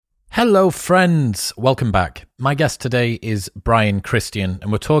Hello friends, welcome back. My guest today is Brian Christian,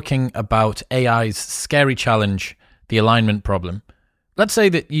 and we're talking about AI's scary challenge, the alignment problem. Let's say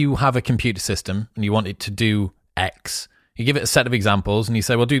that you have a computer system and you want it to do X. You give it a set of examples and you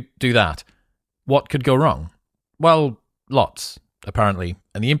say, well, do that. What could go wrong? Well, lots, apparently,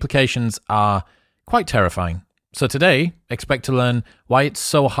 and the implications are quite terrifying. So today, expect to learn why it's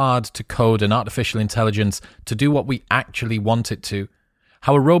so hard to code an artificial intelligence to do what we actually want it to,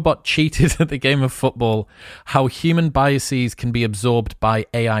 how a robot cheated at the game of football, how human biases can be absorbed by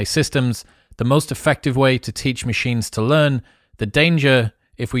AI systems, the most effective way to teach machines to learn, the danger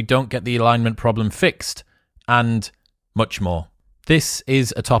if we don't get the alignment problem fixed, and much more. This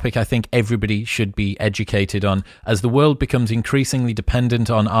is a topic I think everybody should be educated on. As the world becomes increasingly dependent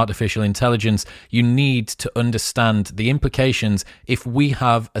on artificial intelligence, you need to understand the implications if we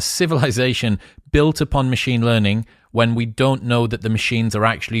have a civilization built upon machine learning when we don't know that the machines are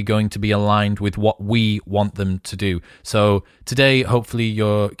actually going to be aligned with what we want them to do. So today, hopefully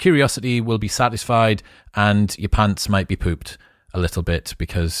your curiosity will be satisfied and your pants might be pooped a little bit,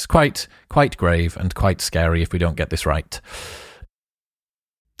 because quite grave and quite scary if we don't get this right.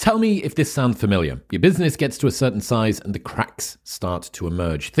 Tell me if this sounds familiar. Your business gets to a certain size and the cracks start to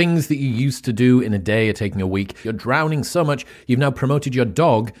emerge. Things that you used to do in a day are taking a week. You're drowning so much, you've now promoted your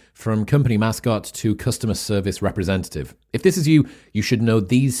dog from company mascot to customer service representative. If this is you, you should know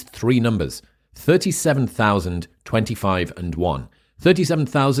these three numbers: 37,000, 25, and 1.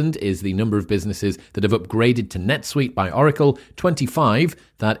 37,000 is the number of businesses that have upgraded to NetSuite by Oracle. 25,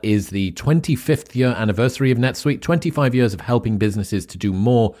 that is the 25th year anniversary of NetSuite. 25 years of helping businesses to do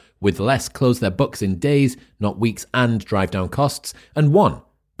more with less, close their books in days, not weeks, and drive down costs. And 1,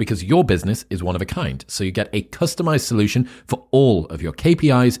 because your business is one of a kind. So you get a customized solution for all of your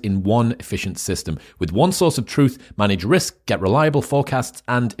KPIs in one efficient system. With one source of truth, manage risk, get reliable forecasts,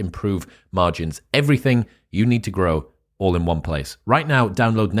 and improve margins. Everything you need to grow all in one place. Right now,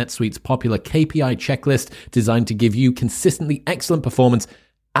 download NetSuite's popular KPI checklist designed to give you consistently excellent performance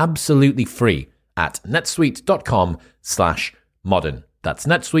absolutely free at netsuite.com/modern. That's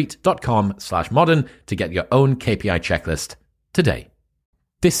netsuite.com/modern to get your own KPI checklist today.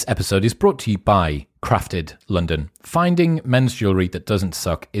 This episode is brought to you by Crafted London. Finding men's jewellery that doesn't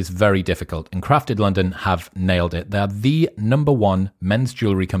suck is very difficult, and Crafted London have nailed it. They're the #1 men's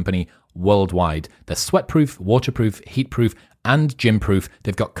jewellery company worldwide. They're sweatproof, waterproof, heatproof, and gym-proof.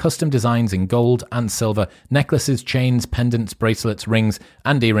 They've got custom designs in gold and silver, necklaces, chains, pendants, bracelets, rings,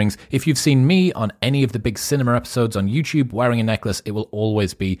 and earrings. If you've seen me on any of the big cinema episodes on YouTube wearing a necklace, it will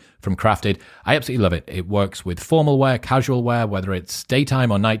always be from Crafted. I absolutely love it. It works with formal wear, casual wear, whether it's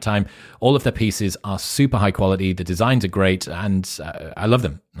daytime or nighttime. All of their pieces are super high quality. The designs are great, and I love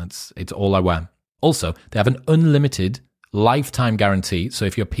them. It's all I wear. Also, they have an unlimited lifetime guarantee, so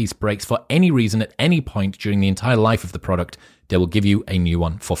if your piece breaks for any reason at any point during the entire life of the product, they will give you a new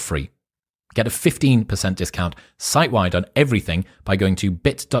one for free. Get a 15% discount site-wide on everything by going to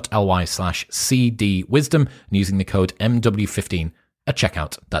bit.ly/cdwisdom and using the code MW15 at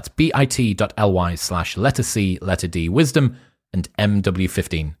checkout. That's bit.ly/C wisdom and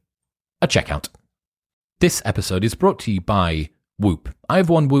MW15 at checkout. This episode is brought to you by Whoop. I've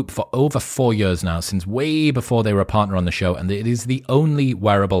worn Whoop for over 4 years now, since way before they were a partner on the show, and it is the only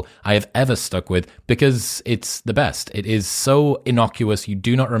wearable I have ever stuck with because it's the best. It is so innocuous, you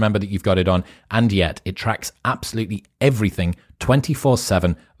do not remember that you've got it on, and yet it tracks absolutely everything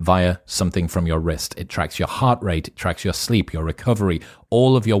 24/7 via something from your wrist. It tracks your heart rate, it tracks your sleep, your recovery,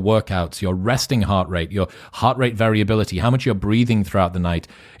 all of your workouts, your resting heart rate, your heart rate variability, how much you're breathing throughout the night.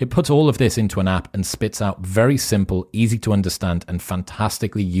 It puts all of this into an app and spits out very simple, easy to understand, and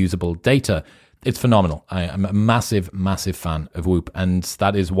fantastically usable data. It's phenomenal. I am a massive, massive fan of Whoop, and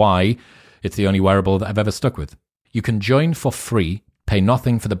that is why it's the only wearable that I've ever stuck with. You can join for free, pay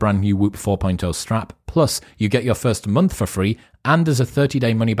nothing for the brand new Whoop 4.0 strap, plus you get your first month for free, and there's a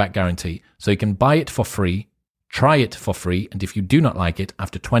 30-day money-back guarantee. So you can buy it for free, try it for free, and if you do not like it,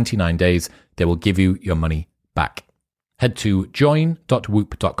 after 29 days, they will give you your money back. Head to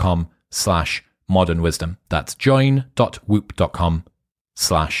join.whoop.com/modernwisdom. That's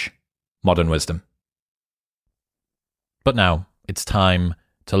join.whoop.com/modernwisdom. But now it's time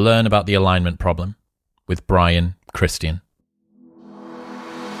to learn about the alignment problem with Brian Christian.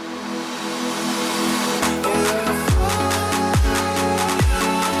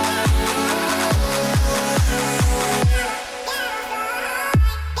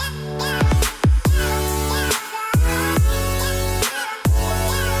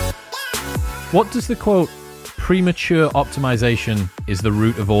 What does the quote, "premature optimization is the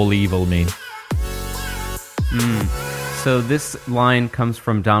root of all evil" mean? So this line comes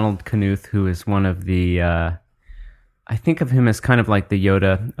from Donald Knuth, who is one of the, I think of him as kind of like the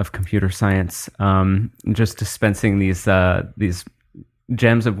Yoda of computer science, just dispensing these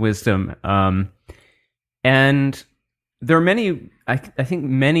gems of wisdom. And there are many, I think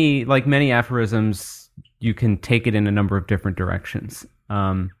many, like many aphorisms, you can take it in a number of different directions.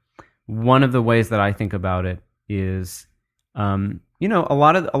 One of the ways that I think about it is, a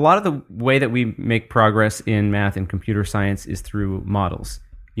lot of the way that we make progress in math and computer science is through models.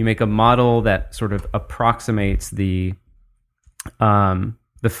 You make a model that sort of approximates the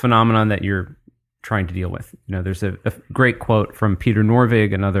phenomenon that you're trying to deal with. There's a great quote from Peter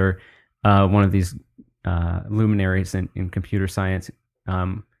Norvig, another one of these luminaries in computer science.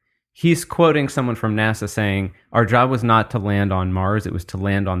 He's quoting someone from NASA saying, "Our job was not to land on Mars, it was to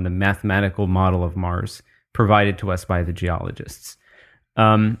land on the mathematical model of Mars provided to us by the geologists."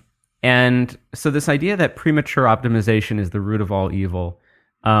 And so this idea that premature optimization is the root of all evil,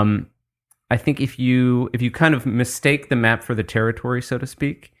 I think if you kind of mistake the map for the territory, so to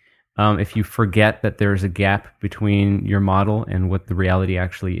speak, if you forget that there's a gap between your model and what the reality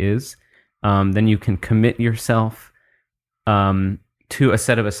actually is, then you can commit yourself to a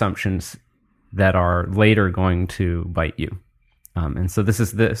set of assumptions that are later going to bite you. And so this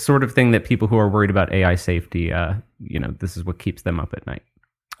is the sort of thing that people who are worried about AI safety, this is what keeps them up at night.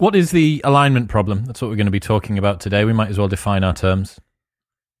 What is the alignment problem? That's what we're going to be talking about today. We might as well define our terms.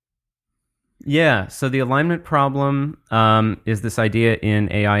 Yeah, so the alignment problem is this idea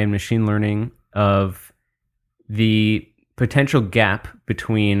in AI and machine learning of the potential gap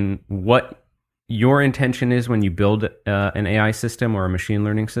between what your intention is when you build an AI system or a machine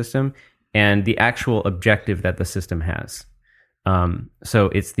learning system and the actual objective that the system has. So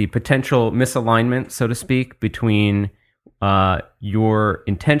it's the potential misalignment, so to speak, between your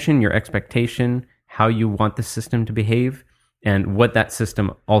intention, your expectation, how you want the system to behave, and what that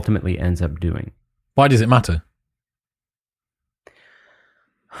system ultimately ends up doing. Why does it matter?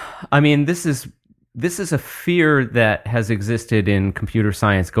 I mean, this is a fear that has existed in computer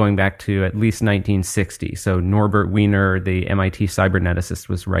science going back to at least 1960. So Norbert Wiener, the MIT cyberneticist,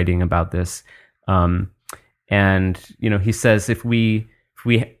 was writing about this. And he says if we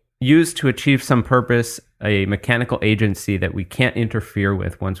use to achieve some purpose a mechanical agency that we can't interfere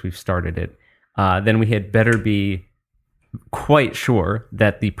with once we've started it, then we had better be quite sure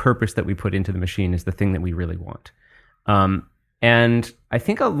that the purpose that we put into the machine is the thing that we really want. And I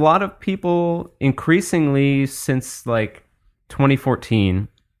think a lot of people, increasingly since like 2014,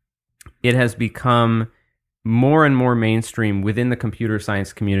 it has become more and more mainstream within the computer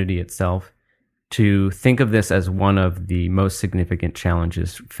science community itself to think of this as one of the most significant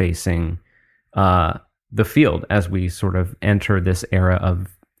challenges facing the field as we sort of enter this era of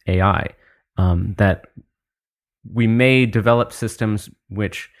AI. That we may develop systems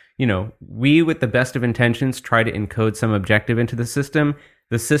which, we with the best of intentions try to encode some objective into the system.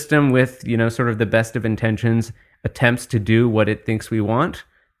 The system with, sort of the best of intentions attempts to do what it thinks we want,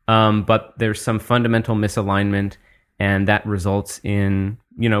 but there's some fundamental misalignment, and that results in,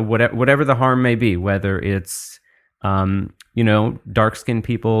 whatever the harm may be, whether it's, dark-skinned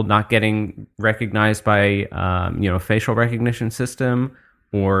people not getting recognized by, a facial recognition system,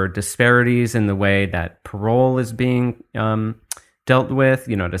 or disparities in the way that parole is being dealt with,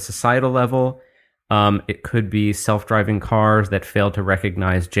 at a societal level. It could be self-driving cars that fail to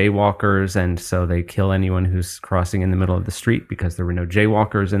recognize jaywalkers, and so they kill anyone who's crossing in the middle of the street because there were no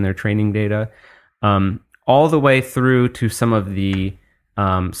jaywalkers in their training data. All the way through to some of the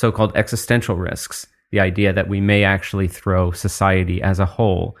so-called existential risks, the idea that we may actually throw society as a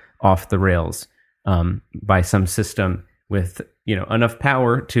whole off the rails by some system with enough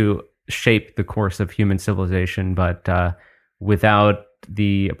power to shape the course of human civilization, but without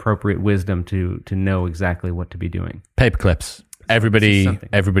the appropriate wisdom to know exactly what to be doing. Paperclips.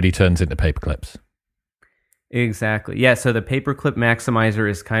 Everybody turns into paperclips. Exactly. Yeah, so the paperclip maximizer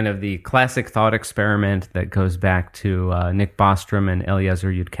is kind of the classic thought experiment that goes back to Nick Bostrom and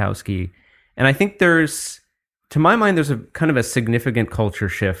Eliezer Yudkowsky. And I think to my mind, there's a kind of a significant culture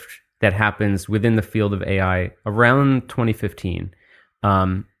shift that happens within the field of AI around 2015.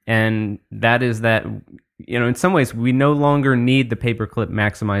 And that is that, in some ways, we no longer need the paperclip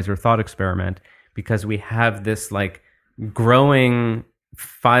maximizer thought experiment because we have this like growing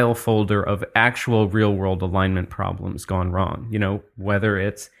file folder of actual real world alignment problems gone wrong. Whether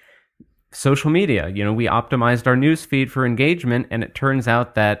it's social media, we optimized our news feed for engagement, and it turns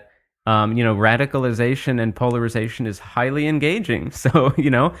out that radicalization and polarization is highly engaging. So, we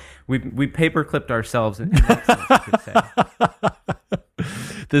paperclipped ourselves in that sense, you could say.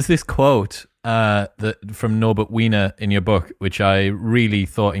 There's this quote that from Norbert Wiener in your book, which I really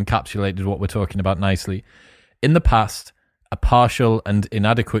thought encapsulated what we're talking about nicely. In the past, a partial and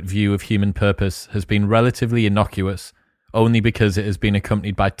inadequate view of human purpose has been relatively innocuous only because it has been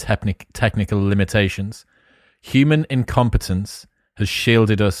accompanied by technical limitations. Human incompetence has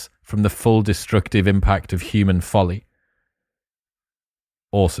shielded us from the full destructive impact of human folly.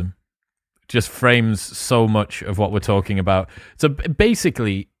 Awesome. Just frames so much of what we're talking about. So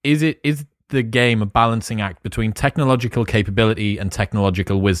basically, is the game a balancing act between technological capability and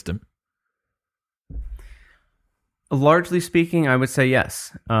technological wisdom? Largely speaking, I would say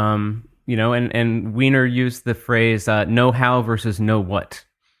yes. And Wiener used the phrase know how versus know what.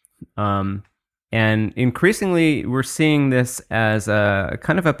 And increasingly, we're seeing this as a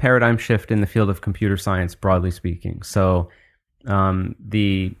kind of a paradigm shift in the field of computer science, broadly speaking. So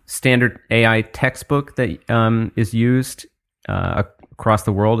the standard AI textbook that is used across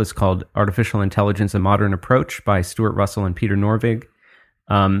the world is called Artificial Intelligence: A Modern Approach by Stuart Russell and Peter Norvig.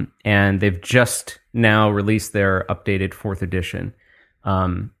 And they've just now released their updated 4th edition.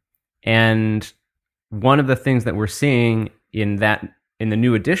 And one of the things that we're seeing in the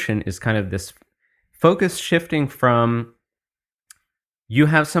new edition is kind of this focus shifting from you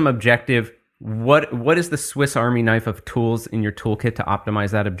have some objective. What is the Swiss Army knife of tools in your toolkit to optimize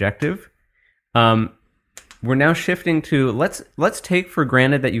that objective? We're now shifting to let's take for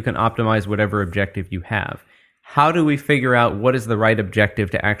granted that you can optimize whatever objective you have. How do we figure out what is the right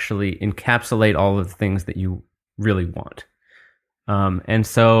objective to actually encapsulate all of the things that you really want? And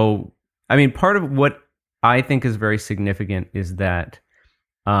so, I mean, part of what I think is very significant is that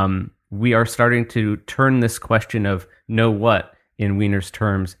we are starting to turn this question of know what, in Wiener's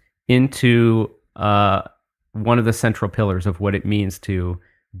terms, into one of the central pillars of what it means to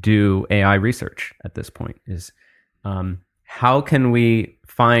do AI research at this point is how can we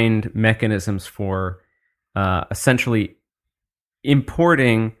find mechanisms for essentially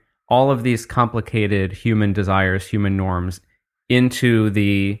importing all of these complicated human desires, human norms into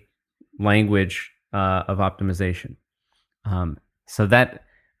the language of optimization. So that's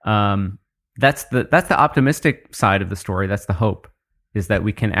the optimistic side of the story. That's the hope, is that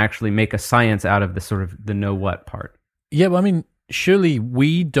we can actually make a science out of the sort of the know what part. Yeah, well, I mean, surely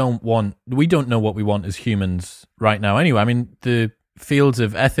we don't know what we want as humans right now. Anyway, I mean, the fields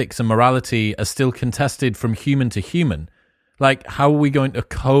of ethics and morality are still contested from human to human. Like, how are we going to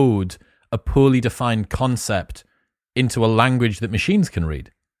code a poorly defined concept into a language that machines can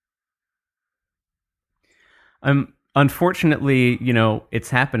read? Unfortunately, it's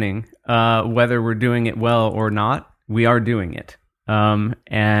happening. Whether we're doing it well or not, we are doing it.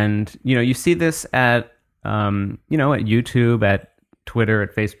 And you see this at YouTube, at Twitter,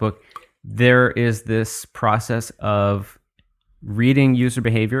 at Facebook. There is this process of reading user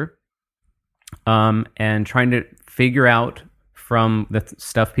behavior, and trying to figure out from the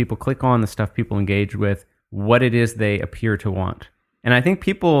stuff people click on, the stuff people engage with, what it is they appear to want. And I think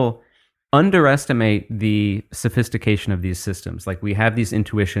people underestimate the sophistication of these systems. Like, we have these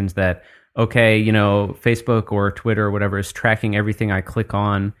intuitions that, okay, Facebook or Twitter or whatever is tracking everything I click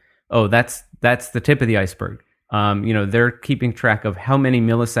on. Oh, that's the tip of the iceberg. They're keeping track of how many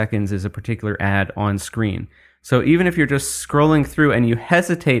milliseconds is a particular ad on screen. So even if you're just scrolling through and you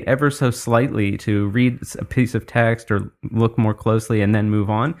hesitate ever so slightly to read a piece of text or look more closely and then move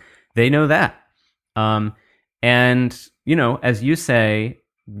on, they know that. And, as you say,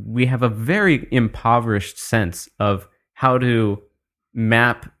 we have a very impoverished sense of how to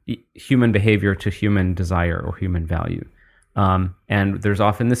map human behavior to human desire or human value. And there's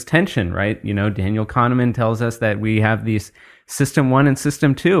often this tension, right? Daniel Kahneman tells us that we have these system 1 and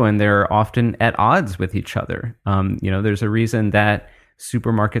system 2, and they're often at odds with each other. There's a reason that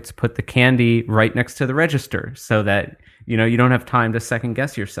supermarkets put the candy right next to the register so that, you don't have time to second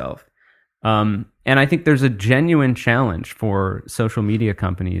guess yourself. And I think there's a genuine challenge for social media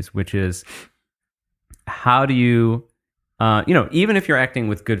companies, which is how do you, even if you're acting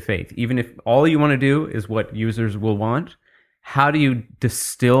with good faith, even if all you want to do is what users will want, how do you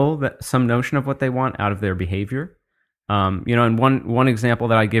distill some notion of what they want out of their behavior? And one example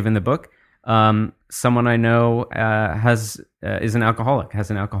that I give in the book, someone I know is an alcoholic, has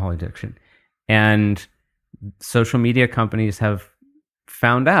an alcohol addiction, and social media companies have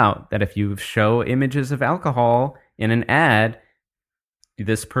found out that if you show images of alcohol in an ad,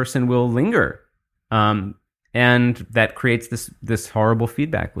 this person will linger, and that creates this horrible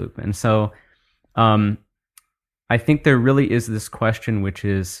feedback loop. And so, I think there really is this question, which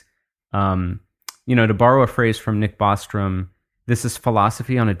is, to borrow a phrase from Nick Bostrom, this is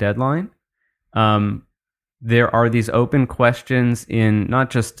philosophy on a deadline. there are these open questions in not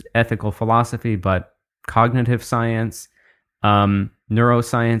just ethical philosophy, but cognitive science,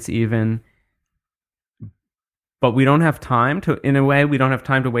 neuroscience even. But we don't have time to, in a way, we don't have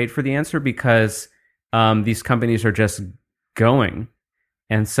time to wait for the answer because these companies are just going.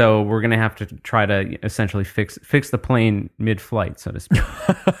 And so we're going to have to try to essentially fix the plane mid-flight, so to speak.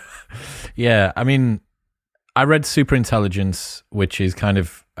 Yeah, I mean, I read Superintelligence, which is kind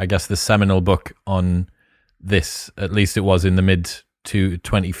of, I guess, the seminal book on this. At least it was in the mid to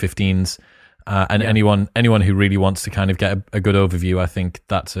 2015s. And anyone who really wants to kind of get a good overview, I think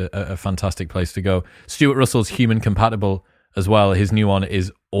that's a fantastic place to go. Stuart Russell's Human Compatible as well. His new one is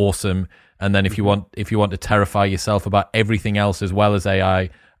awesome. And then if you want to terrify yourself about everything else as well as AI,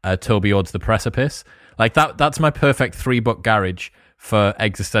 Toby Ord's The Precipice. Like that's my perfect 3-book garage for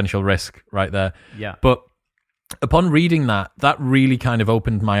existential risk right there. Yeah. But upon reading that really kind of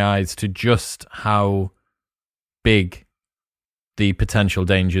opened my eyes to just how big the potential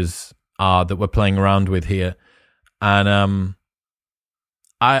dangers are that we're playing around with here. And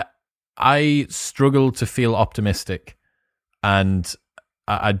I struggle to feel optimistic, and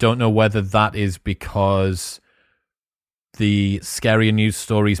I don't know whether that is because the scarier news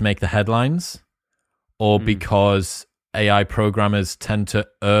stories make the headlines, or because AI programmers tend to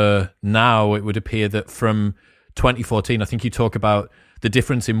err. Now it would appear that from 2014, I think you talk about the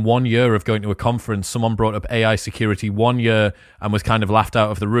difference in 1 year of going to a conference. Someone brought up AI security 1 year and was kind of laughed out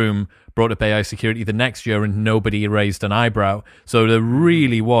of the room, brought up AI security the next year and nobody raised an eyebrow. So there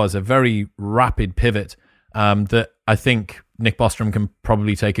really was a very rapid pivot that I think Nick Bostrom can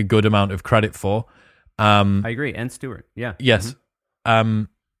probably take a good amount of credit for. I agree. And Stuart. Yeah. Yes.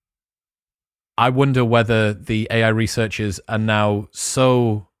 I wonder whether the AI researchers are now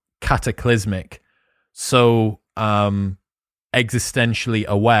so cataclysmic, so existentially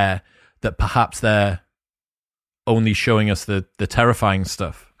aware that perhaps they're only showing us the terrifying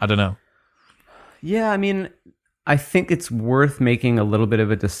stuff. I don't know. Yeah, I mean, I think it's worth making a little bit of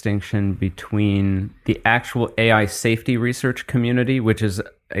a distinction between the actual AI safety research community, which is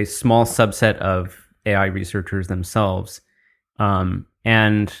a small subset of AI researchers themselves,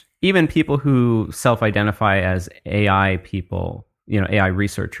 and even people who self-identify as AI people, AI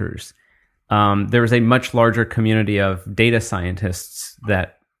researchers. There's a much larger community of data scientists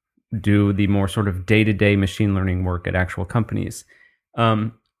that do the more sort of day-to-day machine learning work at actual companies.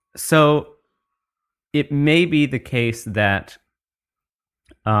 So it may be the case that,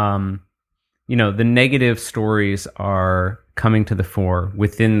 the negative stories are coming to the fore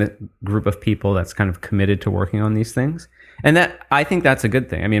within the group of people that's kind of committed to working on these things. And that, I think that's a good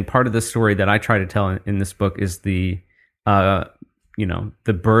thing. I mean, part of the story that I try to tell in this book is the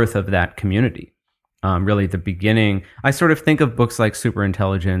birth of that community. Really the beginning. I sort of think of books like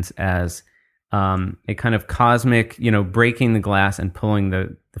Superintelligence as a kind of cosmic, breaking the glass and pulling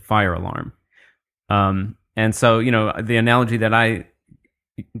the fire alarm. And so, the analogy that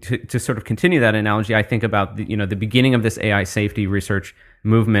to sort of continue that analogy, I think about the beginning of this AI safety research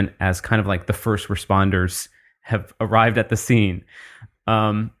movement as kind of like the first responders have arrived at the scene.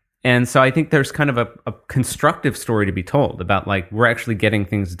 And so I think there's kind of a constructive story to be told about, like, we're actually getting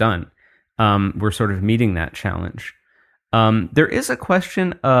things done. We're sort of meeting that challenge. There is a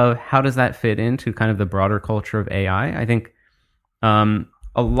question of how does that fit into kind of the broader culture of AI? I think a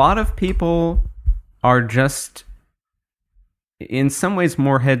lot of people are just, in some ways,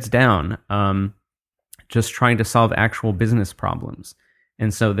 more heads down, just trying to solve actual business problems.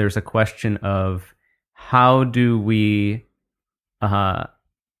 And so there's a question of how do we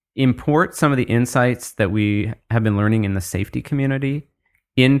import some of the insights that we have been learning in the safety community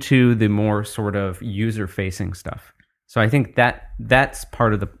into the more sort of user-facing stuff. So I think that's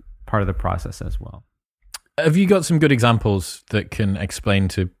part of the process as well. Have you got some good examples that can explain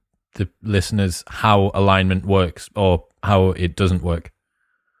to the listeners how alignment works or how it doesn't work?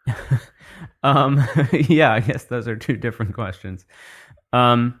 Yeah, I guess those are two different questions.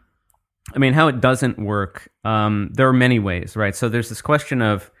 I mean, how it doesn't work, there are many ways, right? So there's this question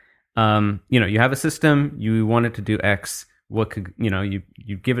of, you have a system, you want it to do X. What could, you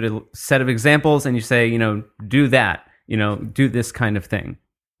give it a set of examples and you say, do that, do this kind of thing.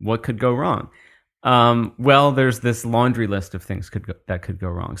 What could go wrong? Well, there's this laundry list of things that could go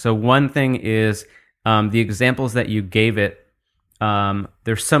wrong. So one thing is the examples that you gave it,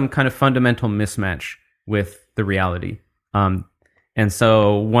 there's some kind of fundamental mismatch with the reality. And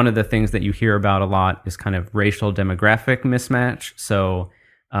so one of the things that you hear about a lot is kind of racial demographic mismatch. So,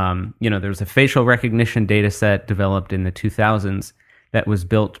 there's a facial recognition data set developed in the 2000s that was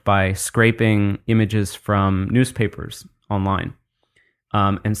built by scraping images from newspapers online.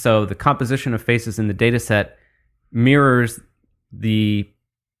 And so the composition of faces in the data set mirrors the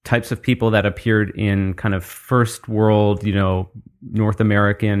types of people that appeared in kind of first world, North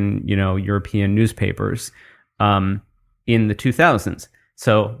American, European newspapers in the 2000s.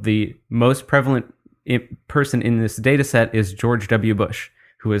 So the most prevalent person in this data set is George W. Bush,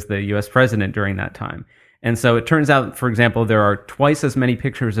 who was the US president during that time. And so it turns out, for example, there are twice as many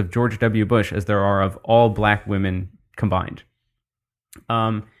pictures of George W. Bush as there are of all black women combined.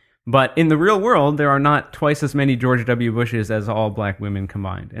 But in the real world, there are not twice as many George W. Bushes as all black women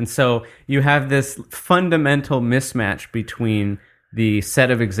combined. And so you have this fundamental mismatch between the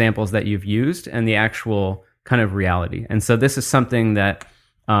set of examples that you've used and the actual kind of reality. And so this is something that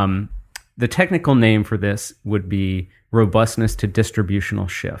the technical name for this would be robustness to distributional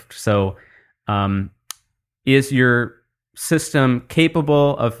shift. So is your system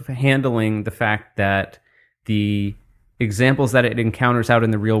capable of handling the fact that the examples that it encounters out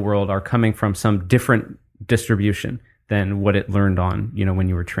in the real world are coming from some different distribution than what it learned on, when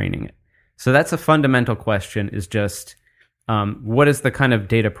you were training it? So that's a fundamental question, is just what is the kind of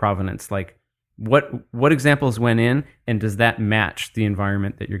data provenance? Like what examples went in, and does that match the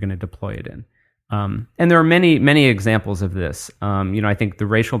environment that you're going to deploy it in? And there are many, many examples of this. I think the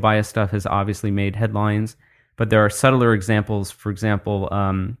racial bias stuff has obviously made headlines, but there are subtler examples. For example,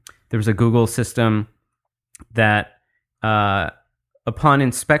 there was a Google system that upon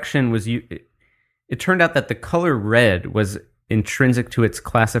inspection it turned out that the color red was intrinsic to its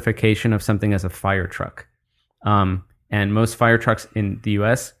classification of something as a fire truck. And most fire trucks in the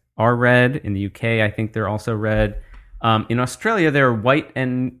US are red. In the UK, I think they're also red. In Australia, they're white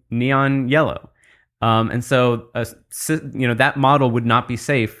and neon yellow. And so, that model would not be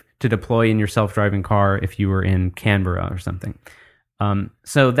safe to deploy in your self-driving car if you were in Canberra or something.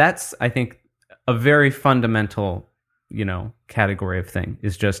 So that's, I think, a very fundamental category of thing,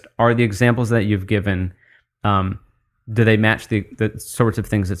 is just, are the examples that you've given, do they match the sorts of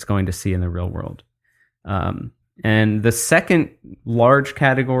things it's going to see in the real world? And the second large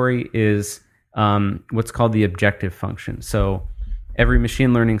category is what's called the objective function. So every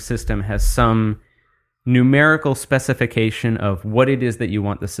machine learning system has some numerical specification of what it is that you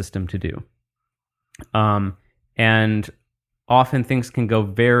want the system to do. And often things can go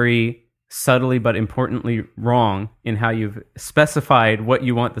very subtly but importantly wrong in how you've specified what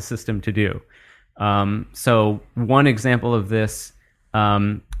you want the system to do. So one example of this,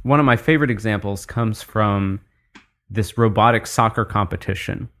 one of my favorite examples, comes from this robotic soccer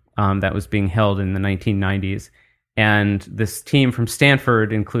competition that was being held in the 1990s. And this team from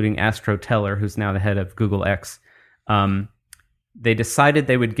Stanford, including Astro Teller, who's now the head of Google X, they decided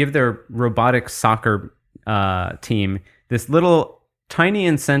they would give their robotic soccer team this little tiny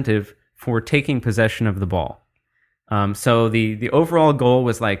incentive for taking possession of the ball. So the overall goal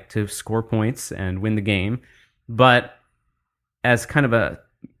was like to score points and win the game, but as kind of a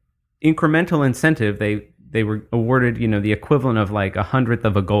incremental incentive, they were awarded the equivalent of like 1/100th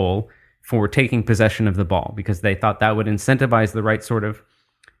of a goal for taking possession of the ball, because they thought that would incentivize the right sort of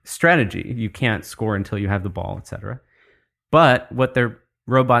strategy. You can't score until you have the ball, etc. But what their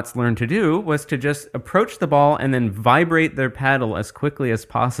robots learned to do was to just approach the ball and then vibrate their paddle as quickly as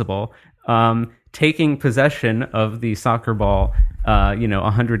possible, taking possession of the soccer ball,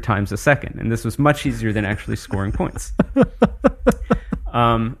 100 times a second. And this was much easier than actually scoring points.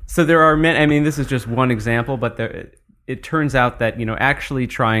 So there are many. I mean, this is just one example, but it turns out that actually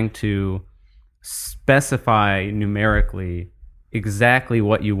trying to specify numerically exactly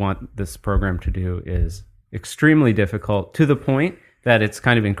what you want this program to do is extremely difficult, to the point that it's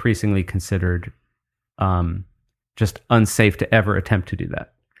kind of increasingly considered just unsafe to ever attempt to do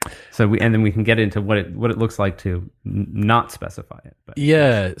that. So then we can get into what it looks like to not specify it. But.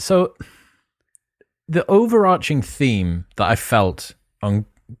 Yeah. So the overarching theme that I felt on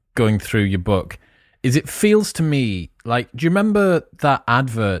going through your book is, it feels to me like, do you remember that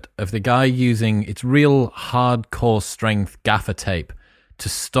advert of the guy using its real hardcore strength gaffer tape to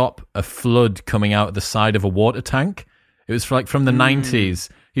stop a flood coming out of the side of a water tank? It was from the 90s.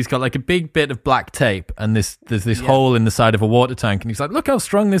 He's got like a big bit of black tape, and there's this hole in the side of a water tank, and he's like, look how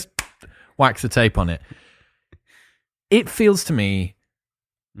strong this, wax the tape on it. It feels to me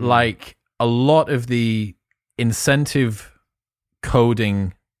like a lot of the incentive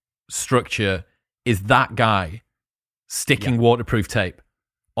coding structure is that guy sticking waterproof tape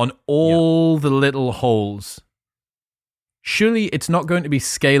on all the little holes. Surely it's not going to be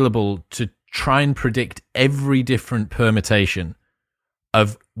scalable to try and predict every different permutation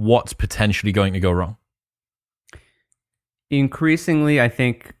of what's potentially going to go wrong. Increasingly, I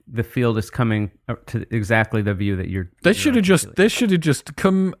think the field is coming up to exactly the view that They should have just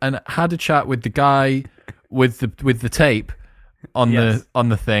come and had a chat with the guy with the tape on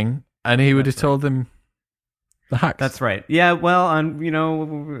the thing, and he would have told them the hacks. That's right. Yeah. Well,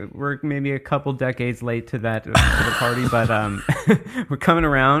 we're maybe a couple decades late to that to the party, but we're coming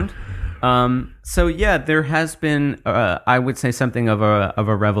around. So yeah, there has been, I would say, something of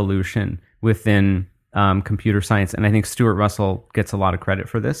a revolution within computer science, and I think Stuart Russell gets a lot of credit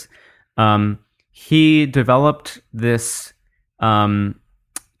for this. He developed this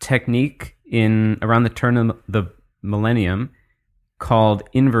technique around the turn of the millennium called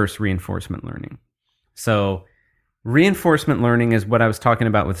inverse reinforcement learning. So reinforcement learning is what I was talking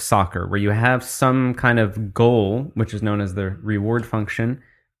about with soccer, where you have some kind of goal, which is known as the reward function,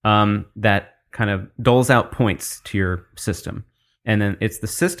 that kind of doles out points to your system. And then it's the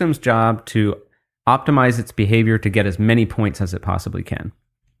system's job to optimize its behavior to get as many points as it possibly can.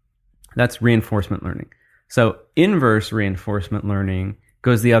 That's reinforcement learning. So inverse reinforcement learning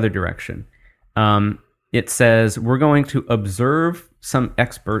goes the other direction. It says we're going to observe some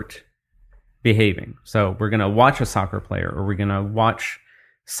expert behaving. So we're going to watch a soccer player, or we're going to watch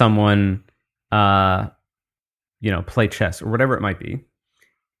someone, play chess or whatever it might be,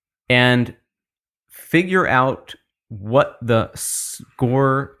 and figure out what the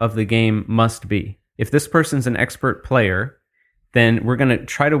score of the game must be. If this person's an expert player, then we're going to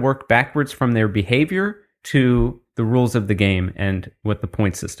try to work backwards from their behavior to the rules of the game and what the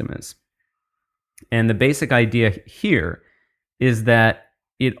point system is. And the basic idea here is that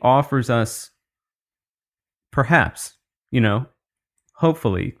it offers us, perhaps,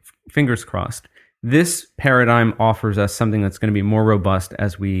 hopefully, fingers crossed, this paradigm offers us something that's going to be more robust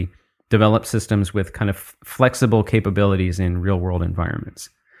as we develop systems with kind of flexible capabilities in real world environments,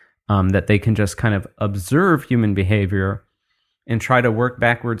 that they can just kind of observe human behavior and try to work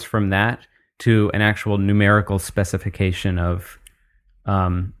backwards from that to an actual numerical specification of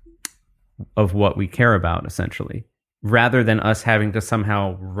what we care about, essentially, rather than us having to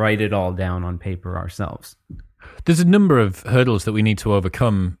somehow write it all down on paper ourselves. There's a number of hurdles that we need to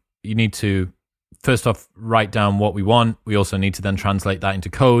overcome. You need to, first off, write down what we want. We also need to then translate that into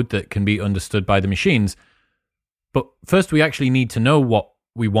code that can be understood by the machines. But first, we actually need to know what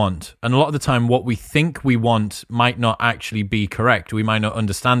we want. And a lot of the time, what we think we want might not actually be correct. We might not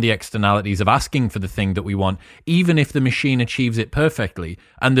understand the externalities of asking for the thing that we want, even if the machine achieves it perfectly.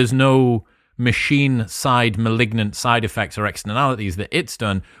 And there's no machine side malignant side effects or externalities that it's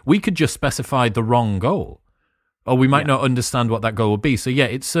done. We could just specify the wrong goal, or we might not understand what that goal would be. So yeah,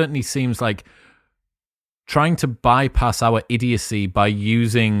 it certainly seems like trying to bypass our idiocy by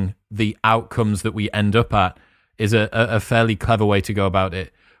using the outcomes that we end up at is a fairly clever way to go about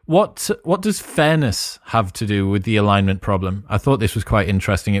it. What does fairness have to do with the alignment problem? I thought this was quite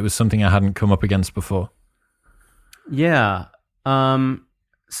interesting. It was something I hadn't come up against before. Yeah.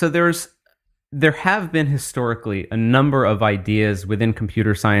 So there have been historically a number of ideas within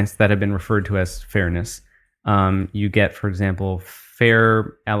computer science that have been referred to as fairness. You get, for example,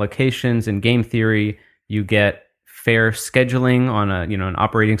 fair allocations in game theory. You get fair scheduling on an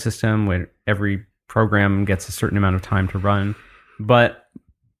operating system where every program gets a certain amount of time to run. But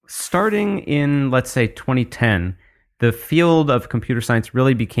starting in, let's say, 2010, the field of computer science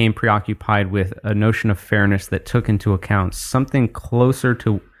really became preoccupied with a notion of fairness that took into account something closer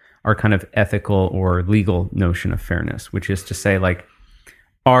to our kind of ethical or legal notion of fairness, which is to say, like,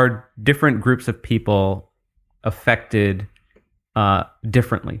 are different groups of people affected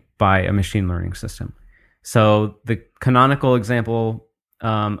differently by a machine learning system? So the canonical example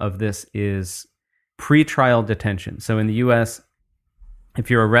of this is pretrial detention. So in the US,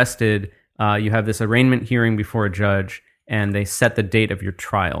 if you're arrested, you have this arraignment hearing before a judge, and they set the date of your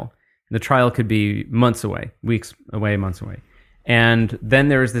trial. The trial could be months away, weeks away, months away. And then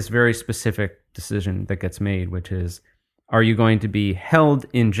there is this very specific decision that gets made, which is, are you going to be held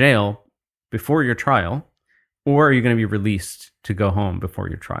in jail before your trial, or are you going to be released to go home before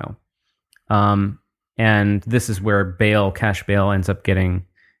your trial? And this is where bail, cash bail, ends up getting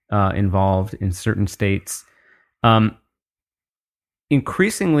involved in certain states.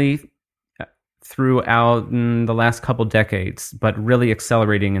 Increasingly throughout the last couple decades, but really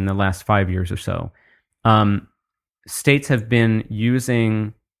accelerating in the last 5 years or so, states have been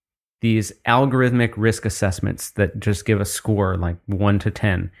using these algorithmic risk assessments that just give a score like 1 to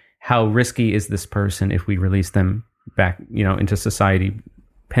 10. How risky is this person if we release them back, into society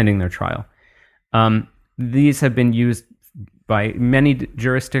pending their trial? These have been used by many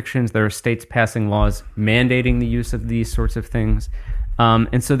jurisdictions. There are states passing laws mandating the use of these sorts of things.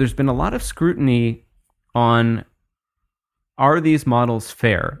 And so there's been a lot of scrutiny on are these models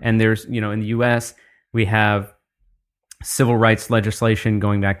fair? And there's, in the US, we have civil rights legislation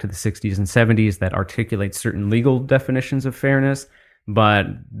going back to the 60s and 70s that articulates certain legal definitions of fairness, but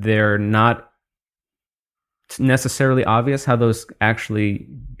they're not necessarily obvious how those actually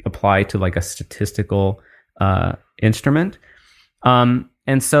apply to like a statistical instrument.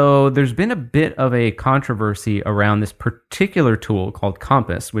 And so there's been a bit of a controversy around this particular tool called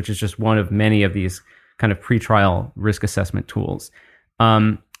COMPAS, which is just one of many of these kind of pretrial risk assessment tools.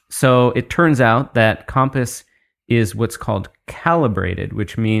 So it turns out that COMPAS is what's called calibrated,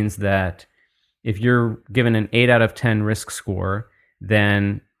 which means that if you're given an 8 out of 10 risk score,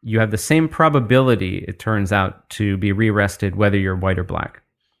 then you have the same probability, it turns out, to be rearrested whether you're white or black.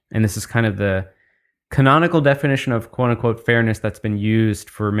 And this is kind of the canonical definition of quote-unquote fairness that's been used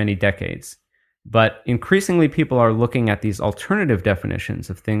for many decades. But increasingly, people are looking at these alternative definitions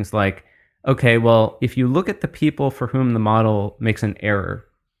of things like, okay, well, if you look at the people for whom the model makes an error,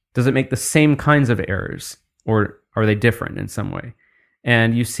 does it make the same kinds of errors, or are they different in some way?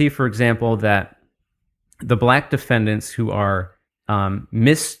 And you see, for example, that the black defendants who are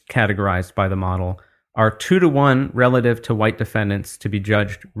miscategorized by the model are 2-to-1 relative to white defendants to be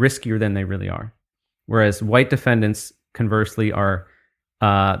judged riskier than they really are. Whereas white defendants, conversely, are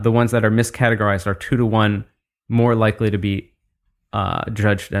the ones that are miscategorized are 2-to-1 more likely to be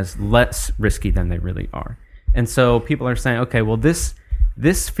judged as less risky than they really are. And so people are saying, okay, well, this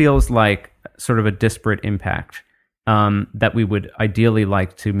feels like sort of a disparate impact that we would ideally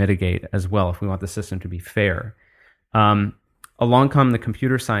like to mitigate as well if we want the system to be fair. Along come the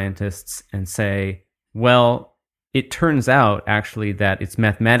computer scientists and say, well, it turns out actually that it's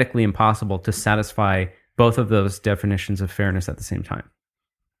mathematically impossible to satisfy both of those definitions of fairness at the same time.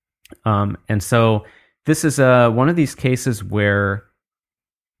 And so this is one of these cases where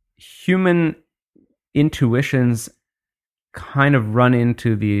human intuitions kind of run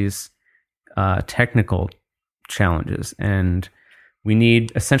into these technical challenges, and we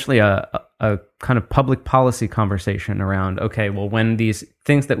need essentially a kind of public policy conversation around, okay, well, when these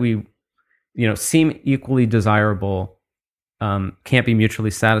things that we seem equally desirable can't be mutually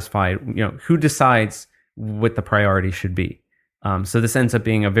satisfied, who decides what the priority should be? So this ends up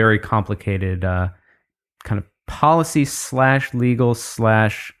being a very complicated kind of policy / legal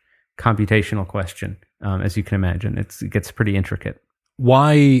 / computational question, as you can imagine. It gets pretty intricate.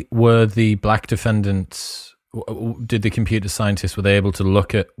 Why were the black defendants, did the computer scientists, were they able to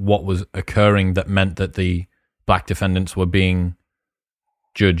look at what was occurring that meant that the black defendants were being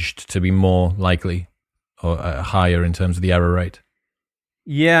judged to be more likely or higher in terms of the error rate?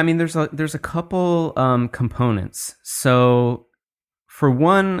 Yeah, I mean, there's a couple components. So for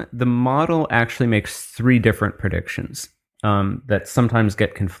one, the model actually makes 3 different predictions that sometimes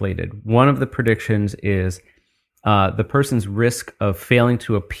get conflated. One of the predictions is the person's risk of failing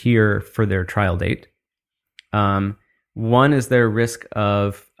to appear for their trial date. One is their risk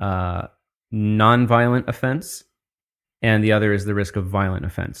of nonviolent offense, and the other is the risk of violent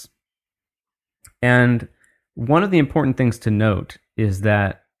offense. And one of the important things to note is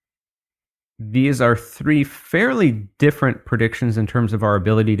that these are 3 fairly different predictions in terms of our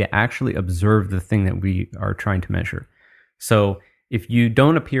ability to actually observe the thing that we are trying to measure. So if you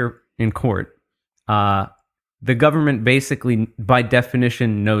don't appear in court, the government basically, by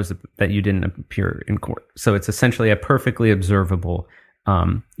definition, knows that you didn't appear in court. So it's essentially a perfectly observable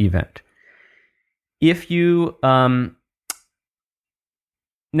event. If you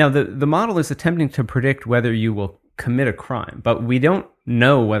now the model is attempting to predict whether you will commit a crime, but we don't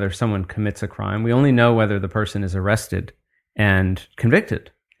know whether someone commits a crime. We only know whether the person is arrested and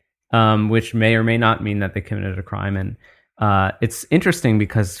convicted, which may or may not mean that they committed a crime. And it's interesting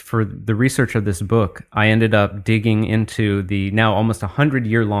because for the research of this book, I ended up digging into the now almost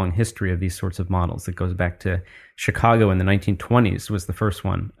 100-year-long history of these sorts of models. It goes back to Chicago in the 1920s was the first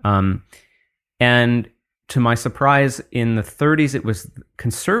one. And to my surprise, in the 30s, it was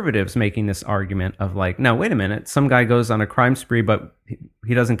conservatives making this argument of like, now, wait a minute, some guy goes on a crime spree, but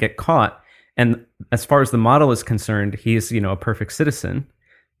he doesn't get caught. And as far as the model is concerned, he's, a perfect citizen.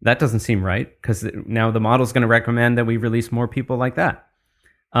 That doesn't seem right, because now the model is going to recommend that we release more people like that.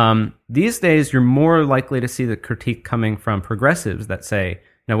 These days, you're more likely to see the critique coming from progressives that say,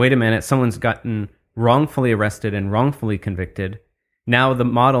 now, wait a minute, someone's gotten wrongfully arrested and wrongfully convicted. Now the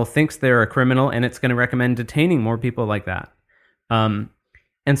model thinks they're a criminal, and it's going to recommend detaining more people like that. And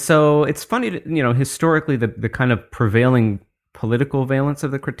so it's funny, historically, the kind of prevailing political valence of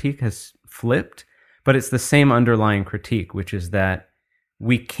the critique has flipped, but it's the same underlying critique, which is that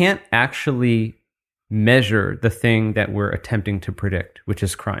we can't actually measure the thing that we're attempting to predict, which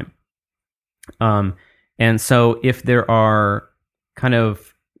is crime. And And so if there are kind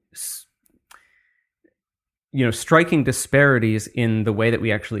of striking disparities in the way that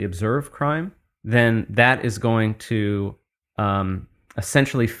we actually observe crime, then that is going to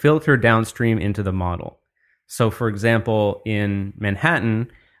essentially filter downstream into the model. So, for example, in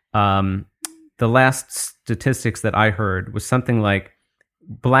Manhattan, the last statistics that I heard was something like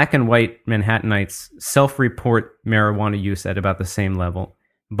black and white Manhattanites self-report marijuana use at about the same level,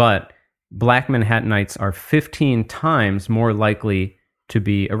 but black Manhattanites are 15 times more likely to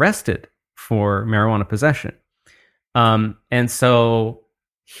be arrested for marijuana possession. And so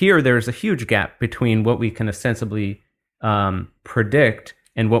here there's a huge gap between what we can ostensibly predict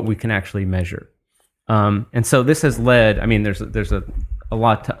and what we can actually measure. And so this has led, I mean, there's a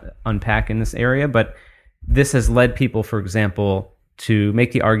lot to unpack in this area, but this has led people, for example, to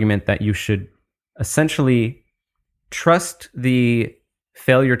make the argument that you should essentially trust the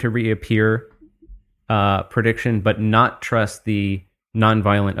failure to reappear prediction, but not trust the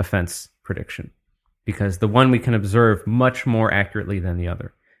nonviolent offense prediction, because the one we can observe much more accurately than the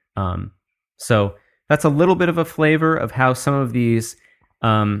other. So that's a little bit of a flavor of how some of these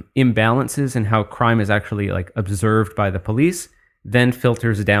imbalances and how crime is actually like observed by the police then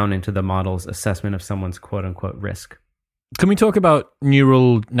filters down into the model's assessment of someone's quote unquote risk. Can we talk about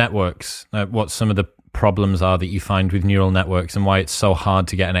neural networks? What some of the problems are that you find with neural networks and why it's so hard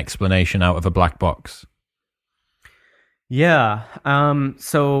to get an explanation out of a black box? Yeah.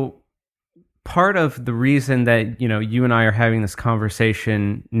 So part of the reason that, you and I are having this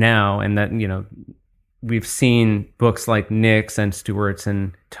conversation now, and that, we've seen books like Nick's and Stewart's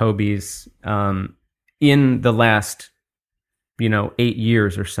and Toby's in the last, 8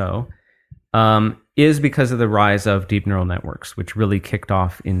 years or so, is because of the rise of deep neural networks, which really kicked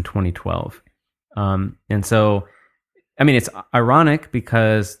off in 2012. And so, I mean, it's ironic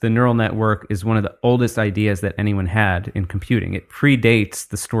because the neural network is one of the oldest ideas that anyone had in computing. It predates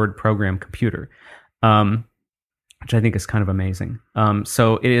the stored program computer, which I think is kind of amazing.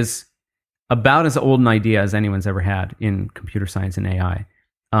 So it is about as old an idea as anyone's ever had in computer science and AI.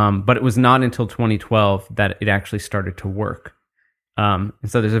 But it was not until 2012 that it actually started to work. And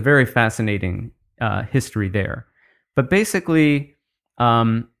so there's a very fascinating history there. But basically,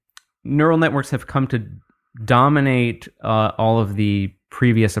 neural networks have come to dominate all of the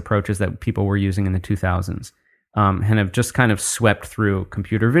previous approaches that people were using in the 2000s, and have just kind of swept through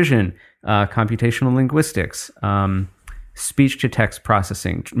computer vision, computational linguistics, speech-to-text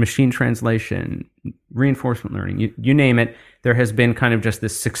processing, machine translation, reinforcement learning, you name it. There has been kind of just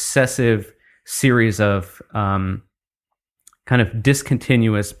this successive series of kind of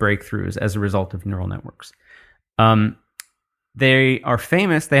discontinuous breakthroughs as a result of neural networks. They are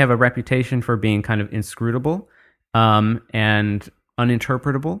famous. They have a reputation for being kind of inscrutable and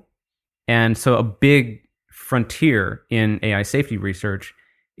uninterpretable. And so a big frontier in AI safety research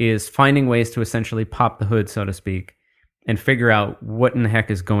is finding ways to essentially pop the hood, so to speak, and figure out what in the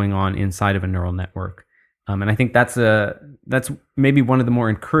heck is going on inside of a neural network. And I think that's maybe one of the more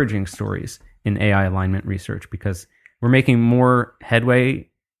encouraging stories in AI alignment research, because we're making more headway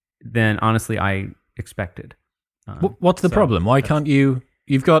than honestly I expected. What's the problem? Why can't you?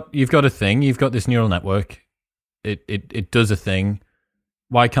 You've got a thing. You've got this neural network. It does a thing.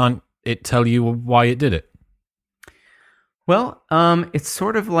 Why can't it tell you why it did it? Well, it's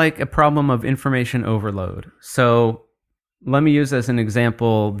sort of like a problem of information overload. So let me use as an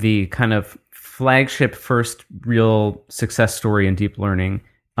example the kind of flagship first real success story in deep learning,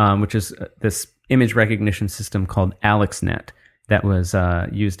 which is this image recognition system called AlexNet that was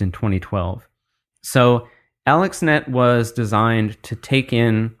used in 2012. So AlexNet was designed to take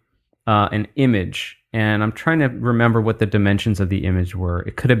in an image, and I'm trying to remember what the dimensions of the image were.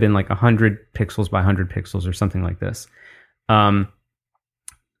 It could have been like 100 pixels by 100 pixels or something like this.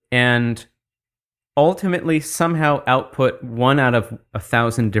 And ultimately somehow output 1 out of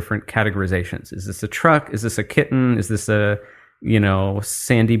 1,000 different categorizations. Is this a truck? Is this a kitten? Is this a,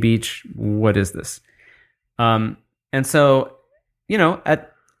 sandy beach? What is this? And so,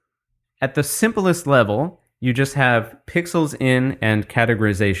 at the simplest level, you just have pixels in and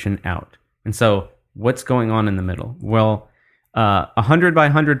categorization out. And so what's going on in the middle? Well, 100 by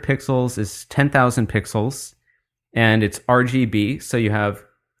 100 pixels is 10,000 pixels, and it's RGB. So you have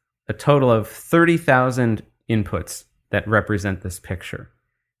a total of 30,000 inputs that represent this picture.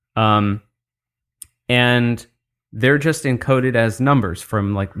 And they're just encoded as numbers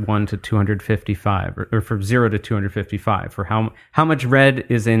from like 1 to 255, or from 0 to 255 for how much red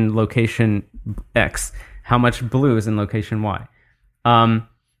is in location X, how much blue is in location Y.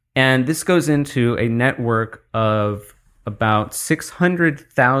 And this goes into a network of about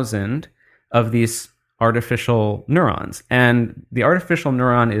 600,000 of these artificial neurons. And the artificial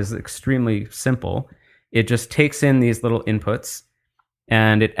neuron is extremely simple. It just takes in these little inputs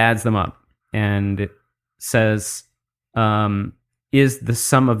and it adds them up. And it says, is the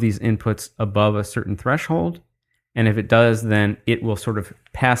sum of these inputs above a certain threshold? And if it does, then it will sort of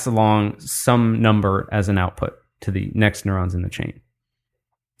pass along some number as an output to the next neurons in the chain.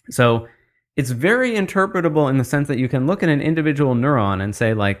 So it's very interpretable in the sense that you can look at an individual neuron and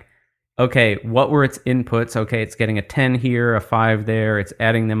say, like, okay, what were its inputs? Okay, it's getting a 10 here, a 5 there. It's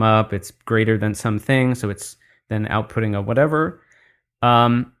adding them up. It's greater than something, so it's then outputting a whatever.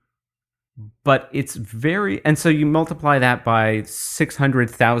 But it's very, and so you multiply that by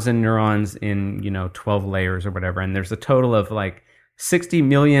 600,000 neurons in, 12 layers or whatever, and there's a total of like 60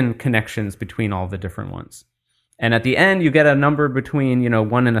 million connections between all the different ones. And at the end, you get a number between,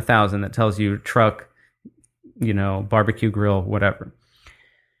 1 and 1,000 that tells you truck, barbecue grill, whatever.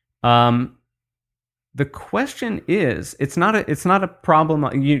 The question is, it's not a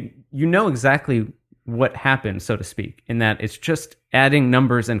problem. You know exactly what happened, so to speak, in that it's just adding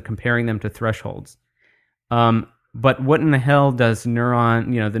numbers and comparing them to thresholds. But what in the hell does the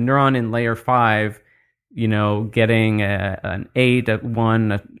neuron in layer 5, getting an 8, a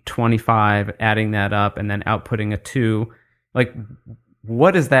 1, a 25, adding that up, and then outputting a 2, like,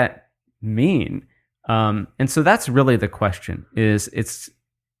 what does that mean? And so that's really the question, is it's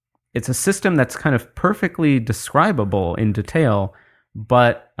a system that's kind of perfectly describable in detail,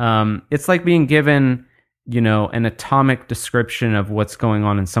 but it's like being given, an atomic description of what's going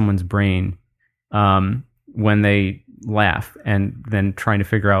on in someone's brain when they laugh, and then trying to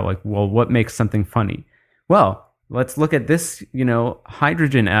figure out, like, well, what makes something funny? Well, let's look at this,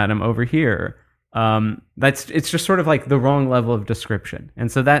 hydrogen atom over here. It's just sort of like the wrong level of description.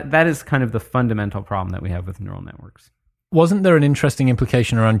 And so that is kind of the fundamental problem that we have with neural networks. Wasn't there an interesting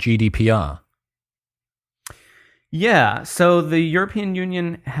implication around GDPR? Yeah, so the European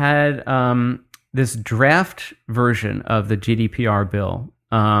Union had this draft version of the GDPR bill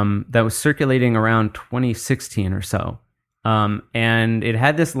that was circulating around 2016 or so. And it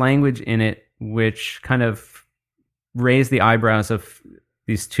had this language in it which kind of raised the eyebrows of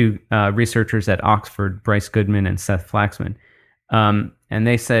these two researchers at Oxford, Bryce Goodman and Seth Flaxman. And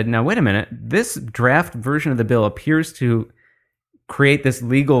they said, now, wait a minute, this draft version of the bill appears to create this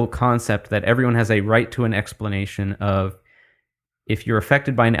legal concept that everyone has a right to an explanation of if you're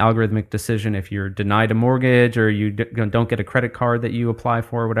affected by an algorithmic decision, if you're denied a mortgage or you don't get a credit card that you apply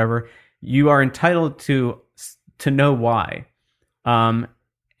for or whatever, you are entitled to know why. And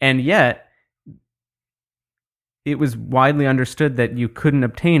yet, it was widely understood that you couldn't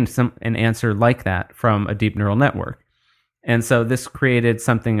obtain an answer like that from a deep neural network. And so this created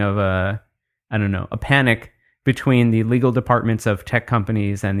something of a panic between the legal departments of tech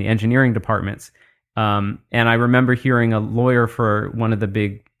companies and the engineering departments. And I remember hearing a lawyer for one of the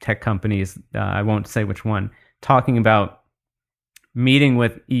big tech companies, I won't say which one, talking about meeting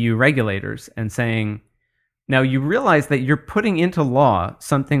with EU regulators and saying, now you realize that you're putting into law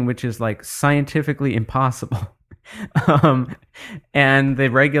something which is like scientifically impossible. And the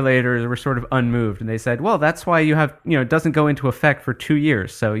regulators were sort of unmoved, and they said, well, that's why you have, it doesn't go into effect for 2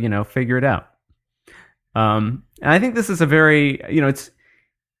 years. So, figure it out. And I think this is a very,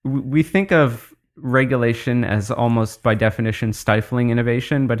 we think of regulation as almost by definition stifling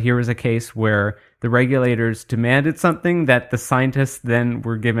innovation, but here was a case where the regulators demanded something that the scientists then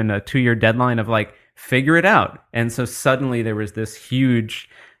were given a 2-year deadline of like, figure it out. And so suddenly there was this huge,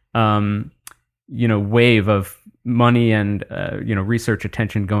 wave of money and, research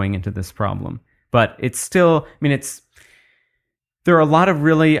attention going into this problem. But it's still, there are a lot of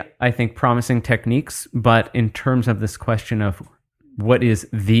really, I think, promising techniques, but in terms of this question of what is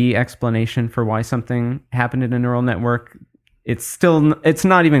the explanation for why something happened in a neural network, it's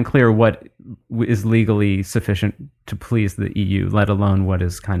not even clear what is legally sufficient to please the EU, let alone what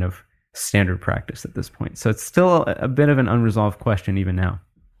is kind of standard practice at this point. So it's still a bit of an unresolved question even now.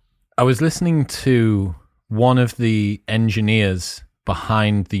 I was listening to one of the engineers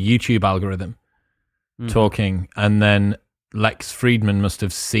behind the YouTube algorithm talking, and then Lex Friedman must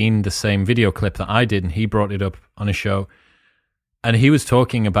have seen the same video clip that I did, and he brought it up on a show. And he was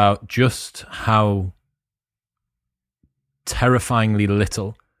talking about just how terrifyingly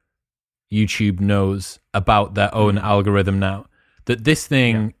little YouTube knows about their own algorithm now. That this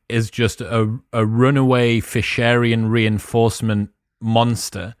thing is just a runaway Fisherian reinforcement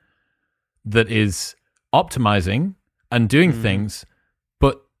monster that is optimizing and doing things,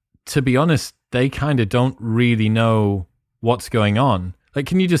 but to be honest, they kind of don't really know what's going on. Like,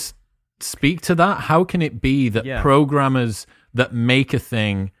 can you just speak to that? How can it be that programmers that make a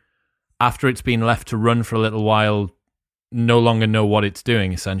thing after it's been left to run for a little while, no longer know what it's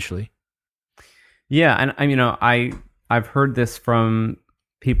doing, essentially. Yeah, and I've heard this from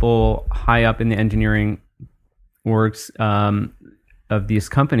people high up in the engineering orgs of these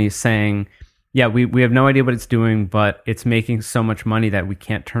companies saying, yeah, we have no idea what it's doing, but it's making so much money that we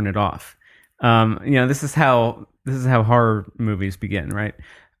can't turn it off. This is how horror movies begin, right?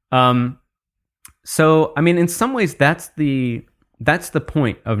 So, I mean, in some ways, that's the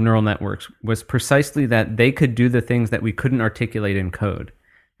point of neural networks, was precisely that they could do the things that we couldn't articulate in code,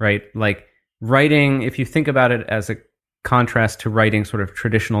 right? Like writing, if you think about it as a contrast to writing sort of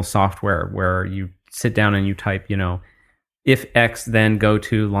traditional software where you sit down and you type, if X, then go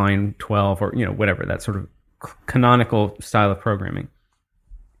to line 12 or, whatever, that sort of canonical style of programming.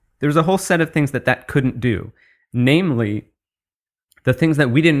 There's a whole set of things that couldn't do, namely the things that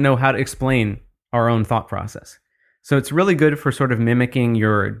we didn't know how to explain our own thought process. So it's really good for sort of mimicking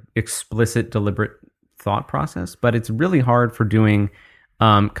your explicit, deliberate thought process, but it's really hard for doing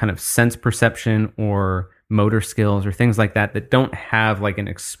kind of sense perception or motor skills or things like that don't have like an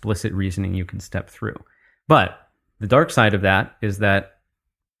explicit reasoning you can step through. But the dark side of that is that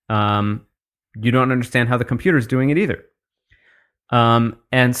you don't understand how the computer's doing it either.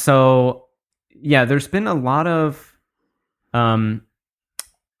 And so, yeah, there's been a lot of, I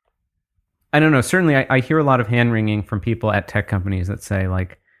don't know, certainly I hear a lot of hand-wringing from people at tech companies that say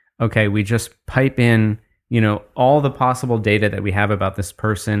like, okay, we just pipe in, all the possible data that we have about this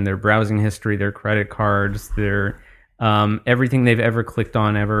person, their browsing history, their credit cards, their everything they've ever clicked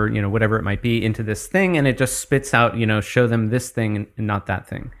on ever, whatever it might be, into this thing, and it just spits out, show them this thing and not that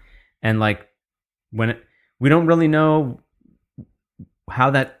thing. And like we don't really know how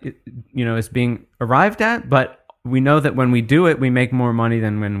that is being arrived at, but we know that when we do it, we make more money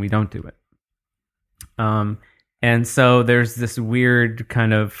than when we don't do it. And so there's this weird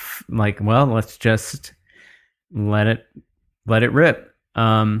kind of like, well, let's just let it rip.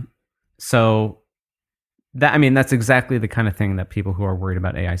 So that, that's exactly the kind of thing that people who are worried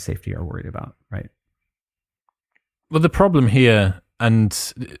about AI safety are worried about, right? Well, the problem here, and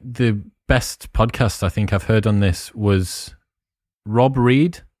the best podcast I think I've heard on this was Rob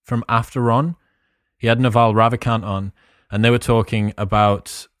Reed from After On. He had Naval Ravikant on, and they were talking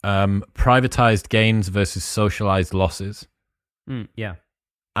about privatized gains versus socialized losses. Yeah.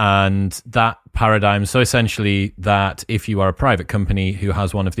 And that paradigm, so essentially that if you are a private company who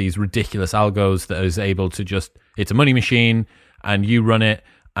has one of these ridiculous algos that is able to just, it's a money machine and you run it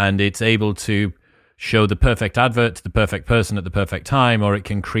and it's able to show the perfect advert to the perfect person at the perfect time, or it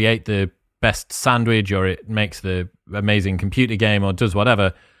can create the best sandwich, or it makes the amazing computer game, or does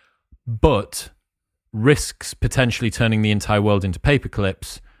whatever, but risks potentially turning the entire world into paper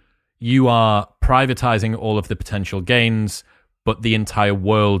clips, you are privatizing all of the potential gains, but the entire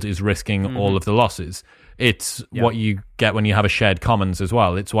world is risking all of the losses. It's what you get when you have a shared commons as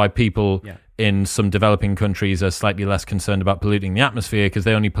well. It's why people in some developing countries are slightly less concerned about polluting the atmosphere, because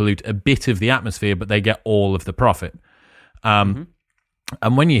they only pollute a bit of the atmosphere, but they get all of the profit. And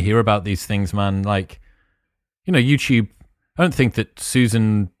when you hear about these things, man, like, YouTube, I don't think that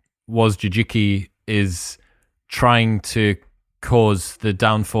Susan Wojcicki is trying to cause the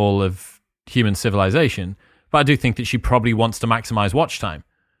downfall of human civilization, but I do think that she probably wants to maximize watch time.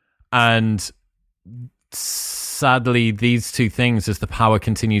 And sadly, these two things, as the power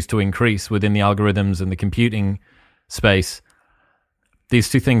continues to increase within the algorithms and the computing space, these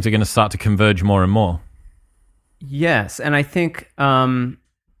two things are going to start to converge more and more. Yes, and I think in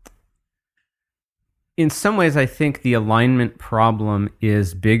some ways, I think the alignment problem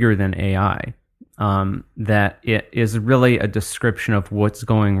is bigger than AI. That it is really a description of what's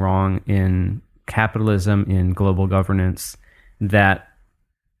going wrong in capitalism, in global governance, that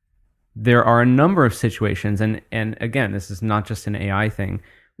there are a number of situations, and again, this is not just an AI thing,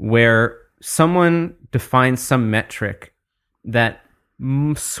 where someone defines some metric that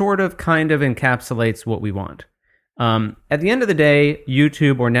sort of kind of encapsulates what we want. At the end of the day,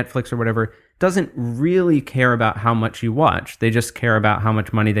 YouTube or Netflix or whatever doesn't really care about how much you watch. They just care about how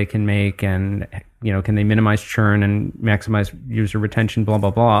much money they can make, and can they minimize churn and maximize user retention, blah,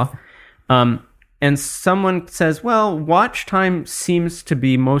 blah, blah. And someone says, well, watch time seems to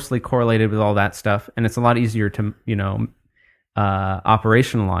be mostly correlated with all that stuff, and it's a lot easier to,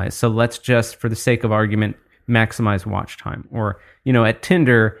 operationalize. So let's just, for the sake of argument, maximize watch time. Or, at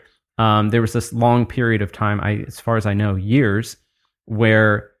Tinder, there was this long period of time, as far as I know, years,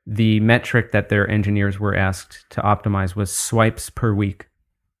 where the metric that their engineers were asked to optimize was swipes per week.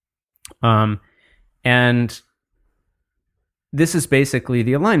 And this is basically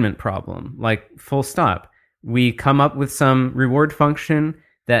the alignment problem, like full stop. We come up with some reward function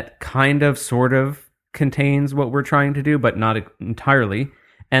that kind of sort of contains what we're trying to do, but not entirely.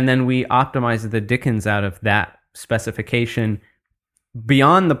 And then we optimize the dickens out of that specification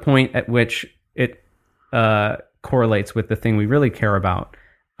beyond the point at which it correlates with the thing we really care about.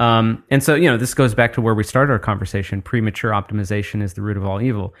 And so, this goes back to where we started our conversation. Premature optimization is the root of all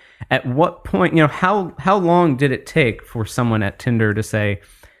evil. At what point, how long did it take for someone at Tinder to say,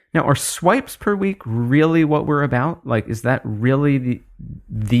 now, are swipes per week really what we're about? Like, is that really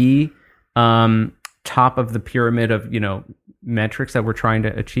the top of the pyramid of, metrics that we're trying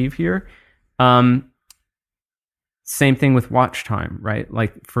to achieve here? Same thing with watch time, right?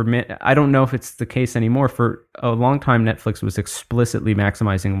 Like for me, I don't know if it's the case anymore. For a long time, Netflix was explicitly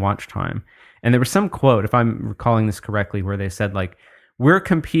maximizing watch time. And there was some quote, if I'm recalling this correctly, where they said, like, we're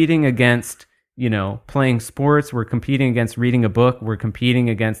competing against, playing sports. We're competing against reading a book. We're competing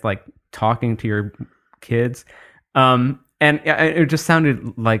against like talking to your kids. And it just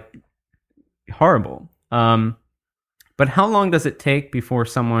sounded like horrible. But how long does it take before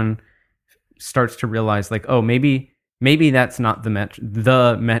someone starts to realize, like, oh, maybe that's not the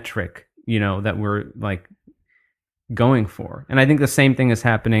metric, that we're like going for? And I think the same thing is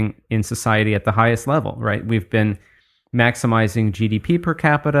happening in society at the highest level, right? We've been maximizing GDP per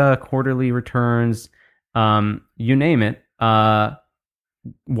capita, quarterly returns, you name it,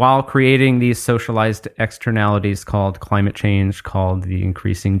 while creating these socialized externalities called climate change, called the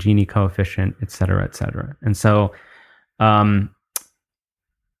increasing Gini coefficient, et cetera, et cetera. And so,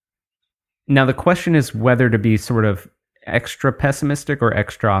 now, the question is whether to be sort of extra pessimistic or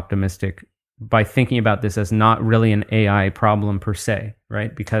extra optimistic by thinking about this as not really an AI problem per se,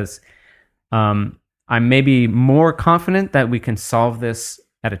 right? Because I'm maybe more confident that we can solve this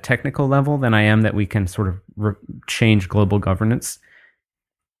at a technical level than I am that we can sort of change global governance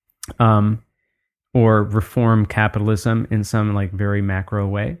or reform capitalism in some like very macro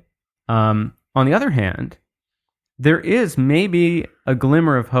way. On the other hand, there is maybe a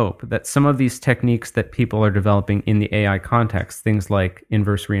glimmer of hope that some of these techniques that people are developing in the AI context, things like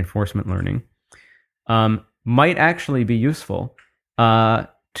inverse reinforcement learning, might actually be useful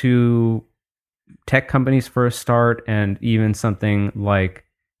to tech companies for a start, and even something like,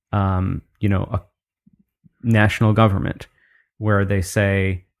 a national government, where they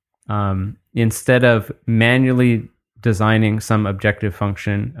say, instead of manually designing some objective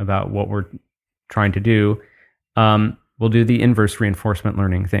function about what we're trying to do, we'll do the inverse reinforcement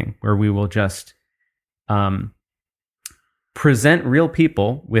learning thing, where we will just present real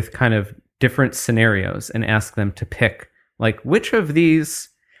people with kind of different scenarios and ask them to pick, like, which of these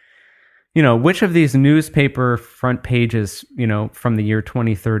newspaper front pages, from the year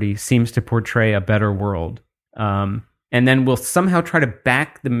 2030 seems to portray a better world. And then we'll somehow try to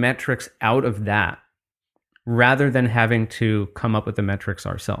back the metrics out of that rather than having to come up with the metrics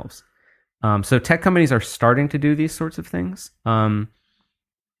ourselves. So tech companies are starting to do these sorts of things. And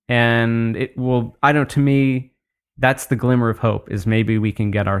it will, to me, that's the glimmer of hope, is maybe we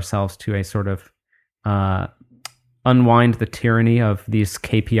can get ourselves to a sort of unwind the tyranny of these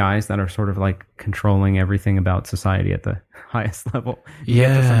KPIs that are sort of like controlling everything about society at the highest level. Get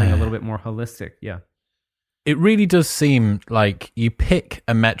to something a little bit more holistic. Yeah. It really does seem like you pick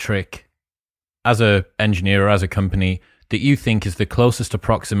a metric as an engineer or as a company that you think is the closest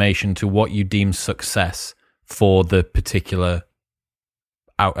approximation to what you deem success for the particular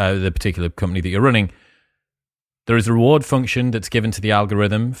company that you're running. There is a reward function that's given to the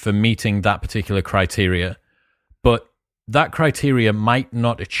algorithm for meeting that particular criteria, but that criteria might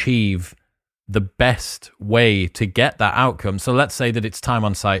not achieve the best way to get that outcome. So let's say that it's time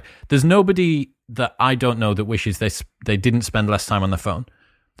on site. There's nobody that I don't know that wishes they didn't spend less time on the phone.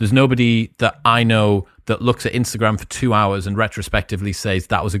 There's nobody that I know that looks at Instagram for 2 hours and retrospectively says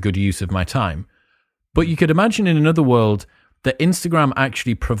that was a good use of my time. But you could imagine in another world that Instagram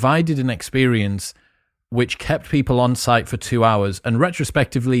actually provided an experience which kept people on site for 2 hours, and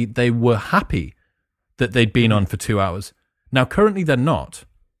retrospectively they were happy that they'd been on for 2 hours. Now, currently they're not.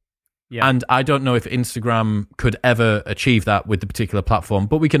 Yeah. And I don't know if Instagram could ever achieve that with the particular platform,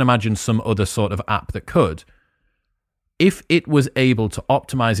 but we can imagine some other sort of app that could. If it was able to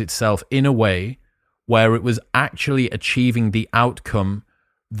optimize itself in a way where it was actually achieving the outcome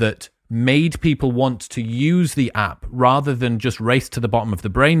that made people want to use the app rather than just race to the bottom of the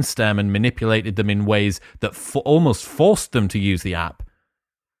brainstem and manipulated them in ways that almost forced them to use the app,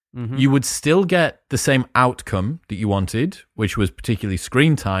 you would still get the same outcome that you wanted, which was particularly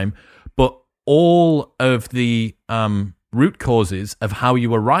screen time, but all of the root causes of how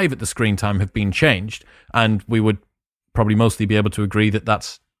you arrive at the screen time have been changed, and we would probably mostly be able to agree that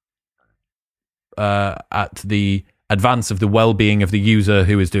that's at the advance of the well-being of the user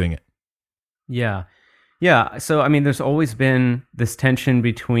who is doing it. Yeah. Yeah. So, I mean, there's always been this tension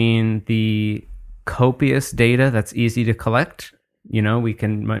between the copious data that's easy to collect. You know, we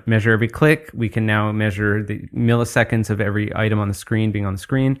can measure every click. We can now measure the milliseconds of every item on the screen being on the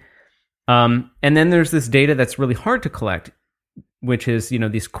screen. And then there's this data that's really hard to collect, which is, you know,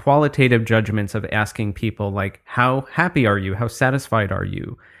 these qualitative judgments of asking people like, how happy are you? How satisfied are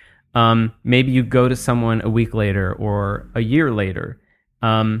you? Maybe you go to someone a week later or a year later.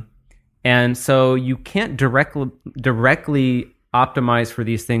 And so you can't directly optimize for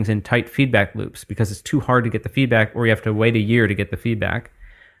these things in tight feedback loops because it's too hard to get the feedback, or you have to wait a year to get the feedback.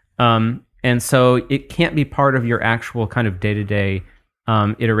 And so it can't be part of your actual kind of day-to-day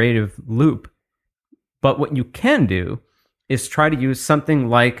iterative loop. But what you can do is try to use something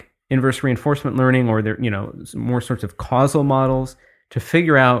like inverse reinforcement learning, or there, you know, more sorts of causal models to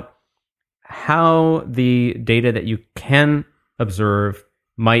figure out how the data that you can observe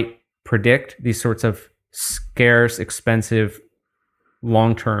might predict these sorts of scarce, expensive,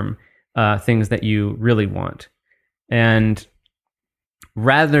 long-term things that you really want. And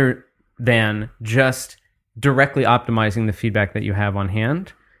rather than just directly optimizing the feedback that you have on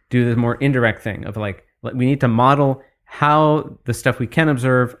hand, do the more indirect thing of like, we need to model how the stuff we can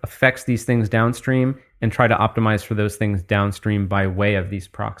observe affects these things downstream and try to optimize for those things downstream by way of these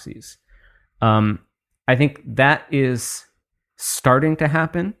proxies. I think that is starting to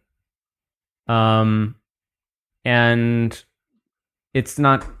happen. And it's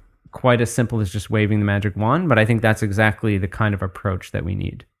not quite as simple as just waving the magic wand, but I think that's exactly the kind of approach that we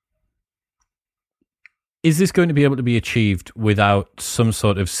need. Is this going to be able to be achieved without some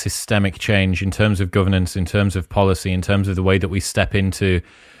sort of systemic change in terms of governance, in terms of policy, in terms of the way that we step into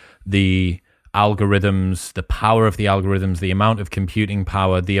the algorithms, the power of the algorithms, the amount of computing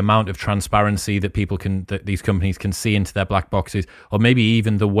power, the amount of transparency that that these companies can see into their black boxes, or maybe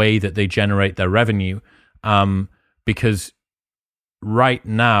even the way that they generate their revenue? Because right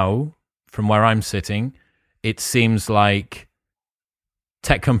now, from where I'm sitting, it seems like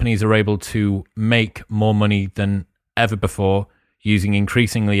tech companies are able to make more money than ever before using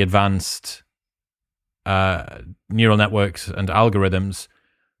increasingly advanced neural networks and algorithms,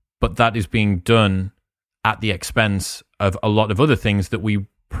 but that is being done at the expense of a lot of other things that we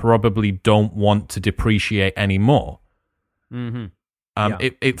probably don't want to depreciate anymore. Mm-hmm. Yeah.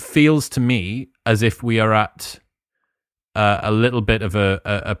 It feels to me as if we are at a little bit of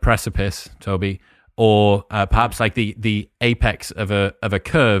a precipice, Toby, or perhaps like the apex of a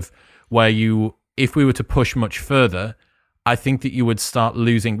curve where if we were to push much further, I think that you would start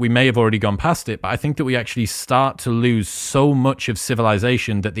losing. We may have already gone past it, but I think that we actually start to lose so much of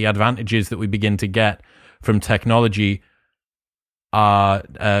civilization that the advantages that we begin to get from technology are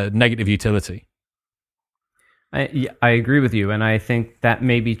negative utility. I agree with you, and I think that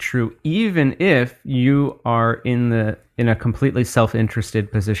may be true even if you are in a completely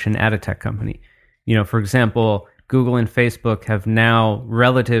self-interested position at a tech company. You know, for example, Google and Facebook have now,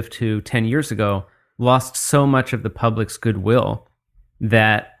 relative to 10 years ago, lost so much of the public's goodwill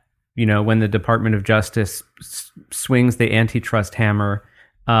that, you know, when the Department of Justice swings the antitrust hammer,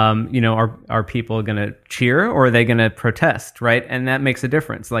 you know, are people going to cheer or are they going to protest, right? And that makes a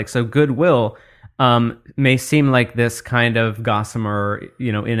difference. Like, so goodwill may seem like this kind of gossamer,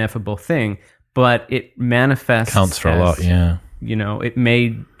 you know, ineffable thing, but it manifests counts for a lot, yeah. You know, it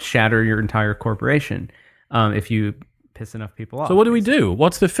may shatter your entire corporation if you piss enough people off. So what do we do?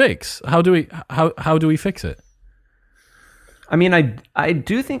 What's the fix? How do we fix it? I mean, I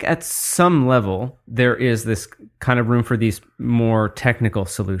do think at some level there is this kind of room for these more technical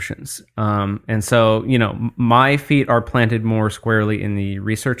solutions. And so, you know, my feet are planted more squarely in the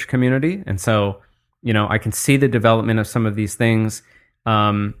research community. And so, you know, I can see the development of some of these things.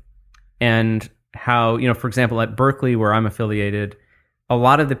 And how, you know, for example, at Berkeley, where I'm affiliated, a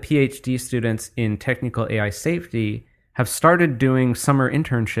lot of the PhD students in technical AI safety have started doing summer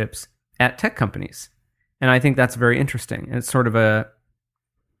internships at tech companies. And I think that's very interesting. It's sort of a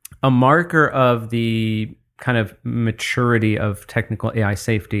marker of the kind of maturity of technical AI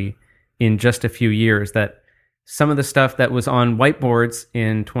safety in just a few years, that some of the stuff that was on whiteboards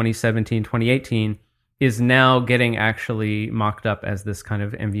in 2017, 2018 is now getting actually mocked up as this kind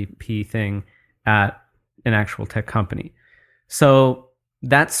of MVP thing at an actual tech company. So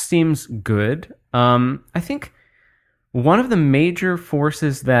that seems good. I think one of the major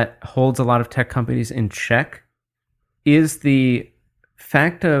forces that holds a lot of tech companies in check is the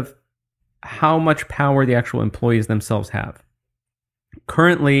fact of how much power the actual employees themselves have.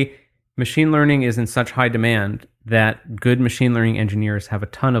 Currently, machine learning is in such high demand that good machine learning engineers have a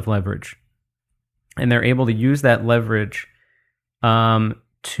ton of leverage. and they're able to use that leverage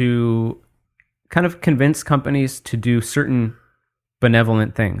to kind of convince companies to do certain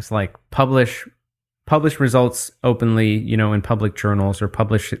benevolent things, like publish results openly, in public journals, or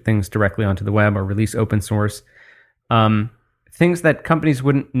publish things directly onto the web, or release open source. Things that companies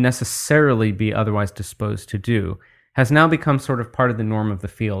wouldn't necessarily be otherwise disposed to do has now become sort of part of the norm of the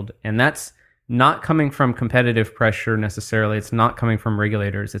field. And that's not coming from competitive pressure necessarily. It's not coming from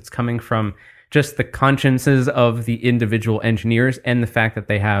regulators. It's coming from just the consciences of the individual engineers and the fact that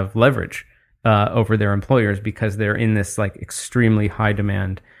they have leverage over their employers because they're in this like extremely high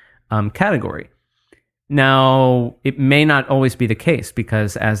demand category. Now, it may not always be the case,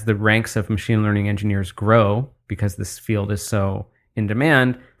 because as the ranks of machine learning engineers grow, because this field is so in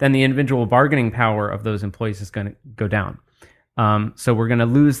demand, then the individual bargaining power of those employees is going to go down. So we're going to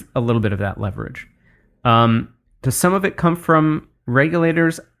lose a little bit of that leverage. Does some of it come from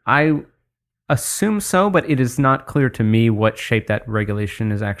regulators? I assume so, but it is not clear to me what shape that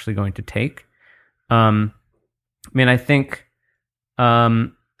regulation is actually going to take. I think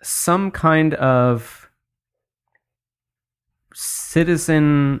some kind of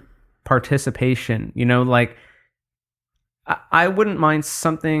citizen participation, like I wouldn't mind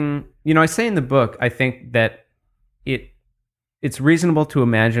something, I say in the book, I think that it's reasonable to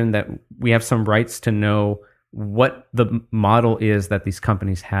imagine that we have some rights to know what the model is that these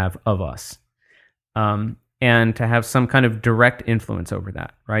companies have of us. And to have some kind of direct influence over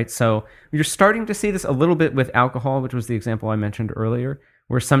that, right? So you're starting to see this a little bit with alcohol, which was the example I mentioned earlier,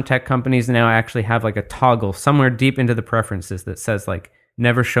 where some tech companies now actually have like a toggle somewhere deep into the preferences that says like,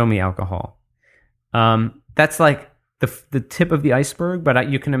 never show me alcohol. That's like the tip of the iceberg,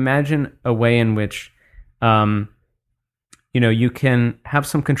 but you can imagine a way in which, you can have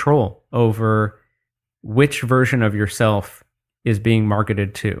some control over which version of yourself is being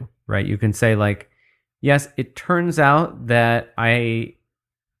marketed to, right? You can say like, yes, it turns out that when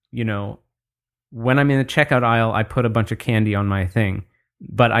I'm in the checkout aisle, I put a bunch of candy on my thing,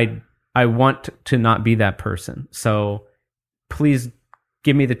 but I want to not be that person. So please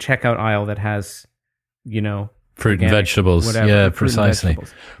give me the checkout aisle that has, fruit organic, and vegetables. Whatever, yeah, precisely.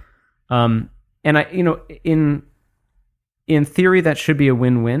 And in theory, that should be a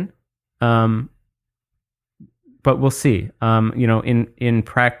win-win. But we'll see. In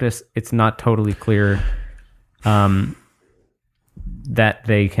practice, it's not totally clear that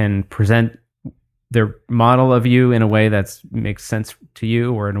they can present their model of you in a way that makes sense to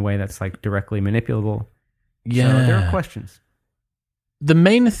you, or in a way that's like directly manipulable. Yeah, so there are questions. The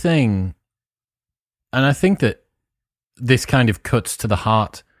main thing, and I think that this kind of cuts to the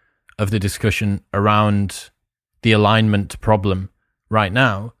heart of the discussion around the alignment problem right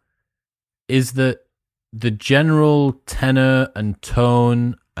now, is that the general tenor and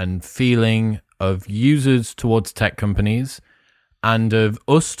tone and feeling of users towards tech companies, and of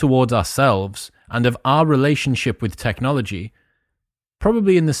us towards ourselves, and of our relationship with technology,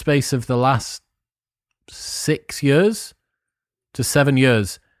 probably in the space of the last 6 years to 7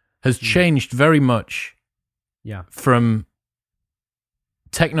 years, has changed very much. Yeah. From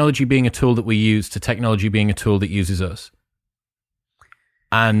technology being a tool that we use to technology being a tool that uses us.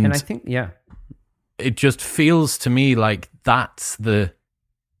 And I think, it just feels to me like that's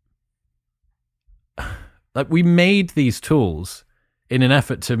like we made these tools in an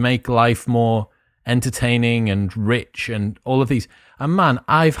effort to make life more entertaining and rich and all of these. And man,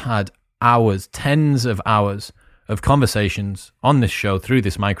 I've had hours, tens of hours of conversations on this show through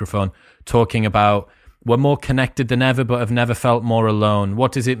this microphone talking about we're more connected than ever, but have never felt more alone.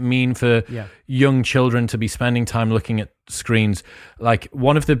 What does it mean for young children to be spending time looking at screens? Like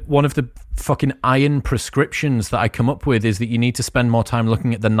one of the fucking iron prescriptions that I come up with is that you need to spend more time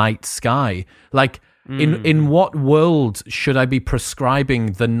looking at the night sky. Like in what world should I be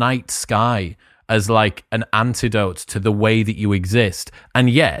prescribing the night sky as like an antidote to the way that you exist? And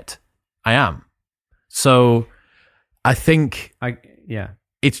yet I am. So I think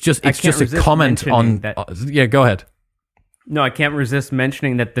it's just a comment on that. Go ahead. No, I can't resist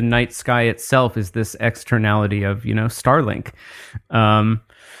mentioning that the night sky itself is this externality of, Starlink. To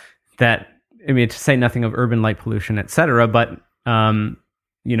say nothing of urban light pollution, et cetera, but,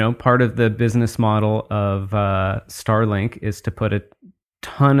 part of the business model of Starlink is to put a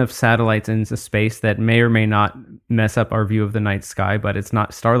ton of satellites into space that may or may not mess up our view of the night sky, but it's not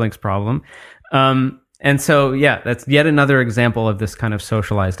Starlink's problem. And so, that's yet another example of this kind of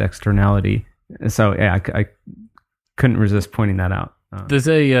socialized externality. So, I couldn't resist pointing that out. There's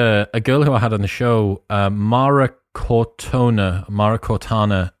a girl who I had on the show, Mara Cortana,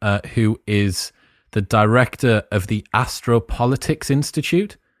 who is the director of the Astropolitics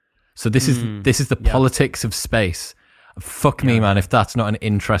Institute. So this is the politics of space. Fuck me, man, if that's not an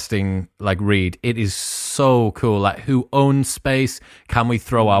interesting like read. It is so cool. Like, who owns space? Can we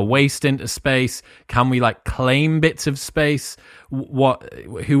throw our waste into space? Can we like claim bits of space?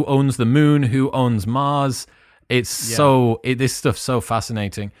 Who owns the moon? Who owns Mars? It's this stuff's so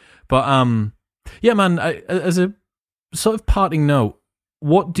fascinating. But yeah, man, as a sort of parting note,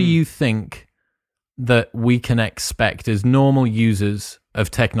 what do you think that we can expect as normal users of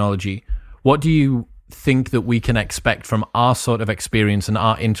technology? What do you think that we can expect from our sort of experience and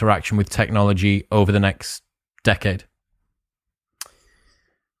our interaction with technology over the next decade?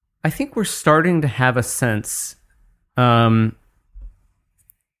 I think we're starting to have a sense that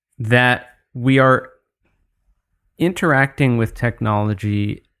we are interacting with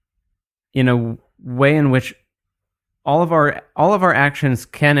technology in a way in which all of our actions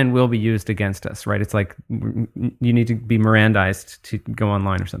can and will be used against us, right? It's like you need to be Mirandized to go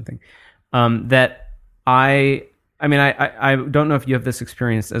online or something. I don't know if you have this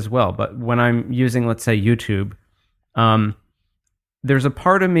experience as well, but when I'm using, let's say, YouTube, there's a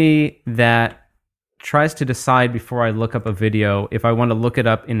part of me that tries to decide before I look up a video if I want to look it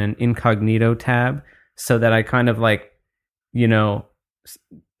up in an incognito tab, so that I kind of like,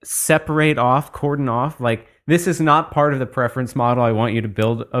 cordon off, like, this is not part of the preference model I want you to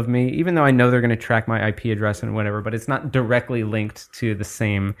build of me, even though I know they're going to track my IP address and whatever, but it's not directly linked to the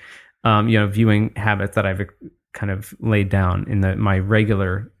same viewing habits that I've kind of laid down in my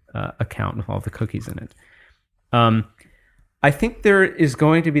regular account with all the cookies in it. I think there is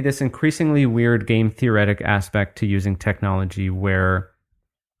going to be this increasingly weird game theoretic aspect to using technology where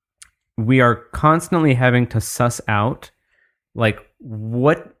we are constantly having to suss out, like,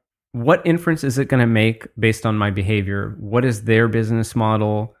 what inference is it going to make based on my behavior? What is their business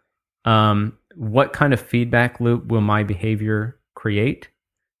model? What kind of feedback loop will my behavior create?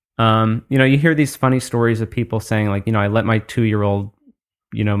 You hear these funny stories of people saying, like, I let my 2-year-old,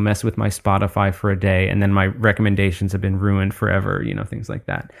 mess with my Spotify for a day, and then my recommendations have been ruined forever, things like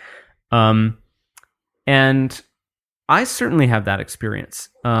that. And I certainly have that experience,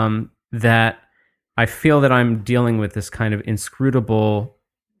 that I feel that I'm dealing with this kind of inscrutable,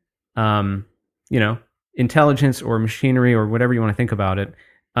 intelligence or machinery or whatever you want to think about it.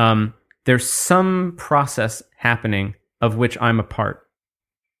 There's some process happening of which I'm a part.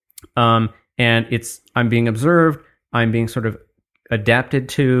 And I'm being observed, I'm being sort of adapted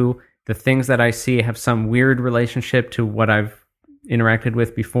to. The things that I see have some weird relationship to what I've interacted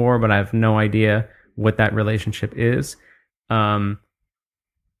with before, but I have no idea what that relationship is. And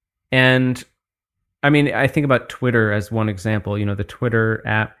I mean, I think about Twitter as one example. The Twitter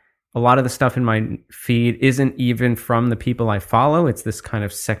app, a lot of the stuff in my feed isn't even from the people I follow. It's this kind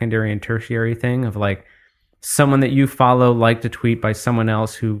of secondary and tertiary thing of like, someone that you follow liked a tweet by someone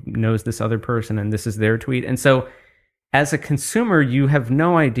else who knows this other person, and this is their tweet. And so as a consumer, you have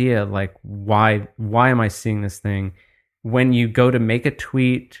no idea, like, why am I seeing this thing? When you go to make a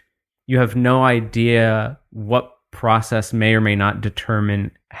tweet, you have no idea what process may or may not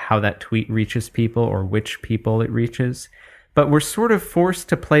determine how that tweet reaches people or which people it reaches. But we're sort of forced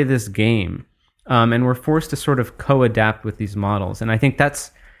to play this game, and we're forced to sort of co-adapt with these models. And I think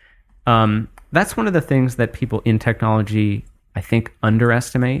that's one of the things that people in technology, I think,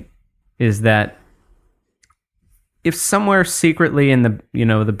 underestimate, is that if somewhere secretly in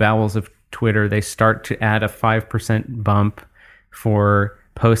the bowels of Twitter, they start to add a 5% bump for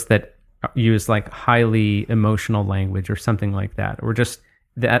posts that use like highly emotional language or something like that, or just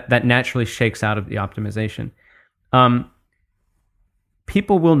that naturally shakes out of the optimization,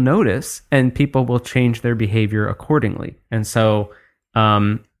 people will notice and people will change their behavior accordingly. And so,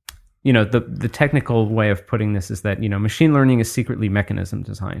 the technical way of putting this is that, machine learning is secretly mechanism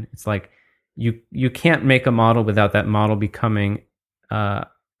design. It's like you can't make a model without that model becoming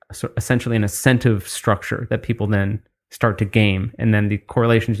essentially an incentive structure that people then start to game, and then the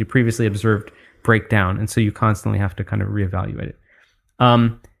correlations you previously observed break down, and so you constantly have to kind of reevaluate it.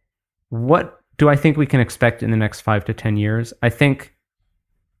 What do I think we can expect in the next 5 to 10 years? I think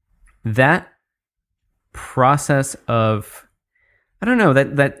that process of, I don't know,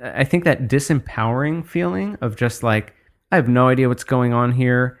 I think that disempowering feeling of just like, I have no idea what's going on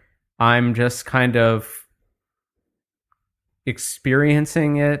here. I'm just kind of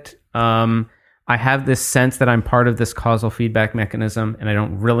experiencing it. I have this sense that I'm part of this causal feedback mechanism, and I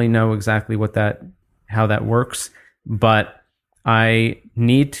don't really know exactly how that works, but I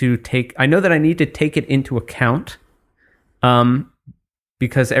know that I need to take it into account,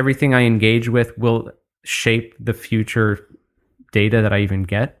 because everything I engage with will shape the future data that I even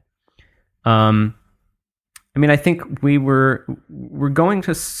get. I mean, I think we're going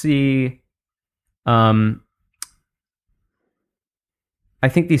to see. I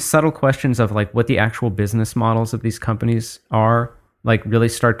think these subtle questions of like what the actual business models of these companies are, like really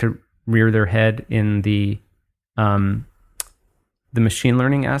start to rear their head in the machine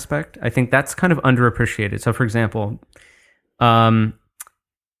learning aspect. I think that's kind of underappreciated. So, for example,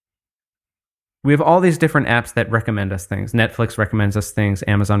 we have all these different apps that recommend us things. Netflix recommends us things.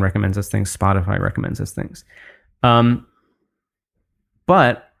 Amazon recommends us things. Spotify recommends us things.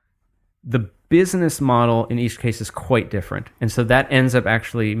 But the business model in each case is quite different. And so that ends up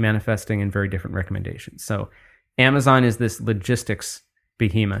actually manifesting in very different recommendations. So Amazon is this logistics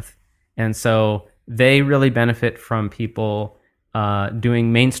behemoth. And so they really benefit from people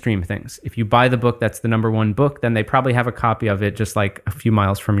doing mainstream things. If you buy the book that's the number one book, then they probably have a copy of it just like a few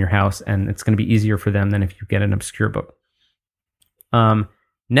miles from your house, and it's going to be easier for them than if you get an obscure book.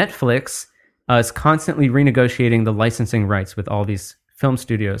 Netflix is constantly renegotiating the licensing rights with all these film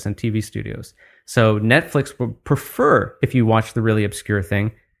studios and TV studios. So Netflix will prefer if you watch the really obscure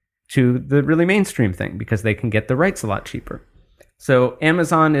thing to the really mainstream thing because they can get the rights a lot cheaper. So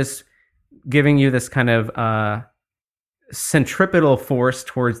Amazon is giving you this kind of centripetal force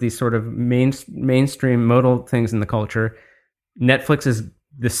towards these sort of mainstream modal things in the culture. Netflix is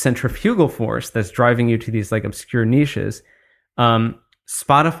the centrifugal force that's driving you to these like obscure niches.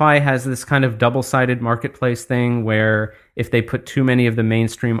 Spotify has this kind of double-sided marketplace thing where if they put too many of the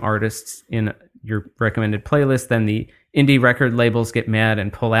mainstream artists in your recommended playlist, then the indie record labels get mad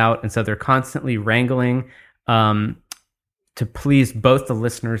and pull out. And so they're constantly wrangling to please both the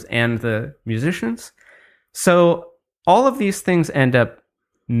listeners and the musicians. So all of these things end up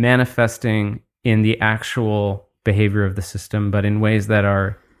manifesting in the actual behavior of the system, but in ways that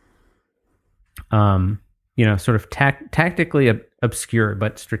are, sort of tactically obscure,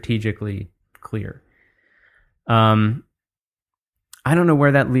 but strategically clear. I don't know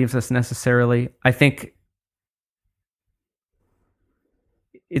where that leaves us necessarily. I think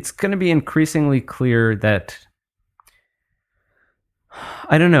it's going to be increasingly clear that,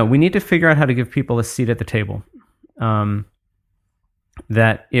 I don't know, we need to figure out how to give people a seat at the table.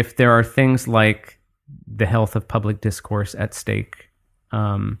 That if there are things like the health of public discourse at stake,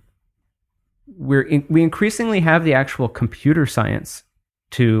 we increasingly have the actual computer science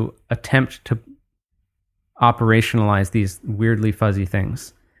to attempt to operationalize these weirdly fuzzy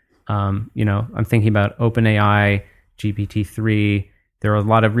things. I'm thinking about OpenAI, GPT-3. There are a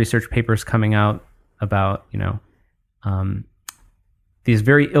lot of research papers coming out about, these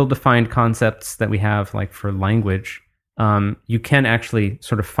very ill-defined concepts that we have, like for language. You can actually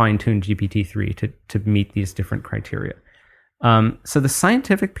sort of fine-tune GPT-3 to meet these different criteria. So the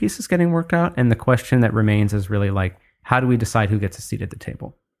scientific piece is getting worked out, and the question that remains is really like, how do we decide who gets a seat at the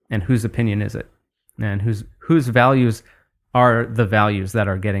table, and whose opinion is it, and whose values are the values that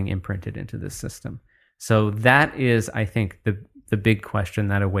are getting imprinted into this system? So that is, I think, the big question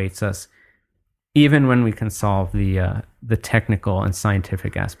that awaits us, even when we can solve the technical and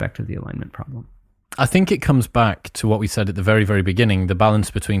scientific aspect of the alignment problem. I think it comes back to what we said at the very, very beginning, the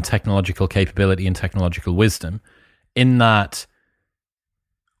balance between technological capability and technological wisdom, in that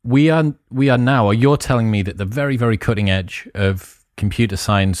we are now, or you're telling me that the very, very cutting edge of computer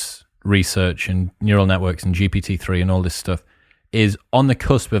science research and neural networks and GPT-3 and all this stuff is on the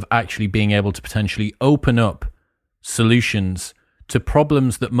cusp of actually being able to potentially open up solutions to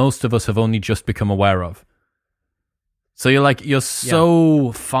problems that most of us have only just become aware of. So you're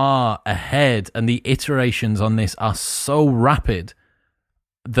so far ahead, and the iterations on this are so rapid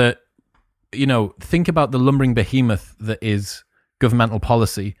that, think about the lumbering behemoth that is governmental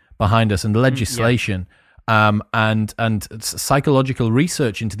policy behind us and legislation, and psychological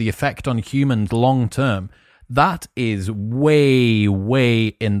research into the effect on humans long term. That is way, way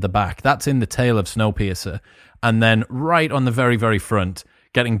in the back. That's in the tail of Snowpiercer. And then right on the very, very front,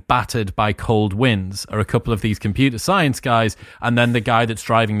 getting battered by cold winds are a couple of these computer science guys, and then the guy that's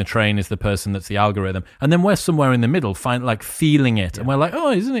driving the train is the person that's the algorithm. And then we're somewhere in the middle, feeling it. And we're like,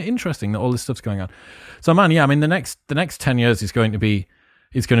 oh, isn't it interesting that all this stuff's going on? So, man, the next 10 years is going to be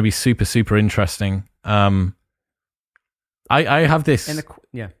super, super interesting. I have this...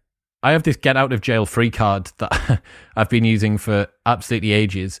 I have this get out of jail free card that I've been using for absolutely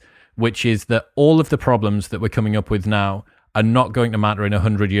ages, which is that all of the problems that we're coming up with now are not going to matter in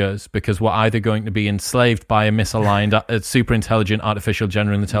 100 years, because we're either going to be enslaved by a misaligned, super intelligent artificial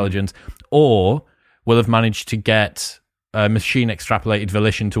general intelligence, or we'll have managed to get a machine extrapolated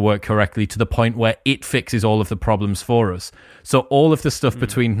volition to work correctly to the point where it fixes all of the problems for us. So all of the stuff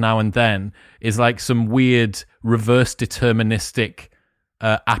between now and then is like some weird reverse deterministic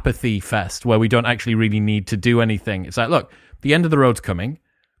apathy fest where we don't actually really need to do anything. It's like, look, the end of the road's coming.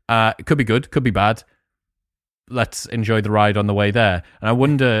 It could be good, could be bad. Let's enjoy the ride on the way there. And I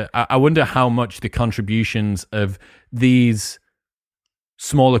wonder how much the contributions of these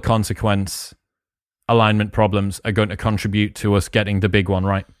smaller consequence alignment problems are going to contribute to us getting the big one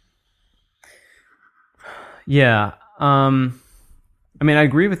right. Yeah. I mean, I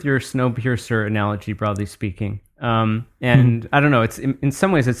agree with your Snowpiercer analogy, broadly speaking. And I don't know, it's in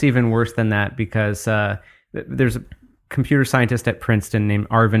some ways it's even worse than that because there's a computer scientist at Princeton named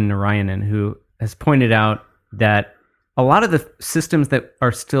Arvind Narayanan who has pointed out that a lot of the systems that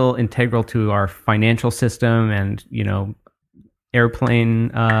are still integral to our financial system and, airplane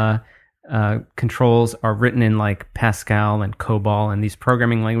controls are written in like Pascal and COBOL and these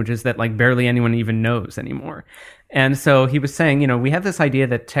programming languages that like barely anyone even knows anymore. And so he was saying, we have this idea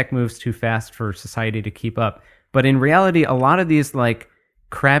that tech moves too fast for society to keep up. But in reality, a lot of these like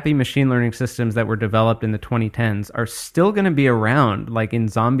crappy machine learning systems that were developed in the 2010s are still going to be around like in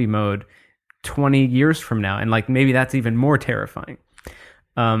zombie mode 20 years from now. And like maybe that's even more terrifying.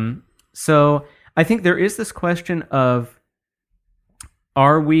 So I think there is this question of,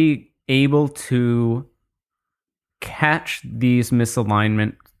 are we able to catch these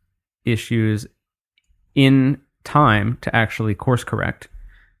misalignment issues in time to actually course correct?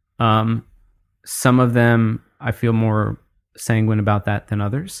 Some of them, I feel more sanguine about that than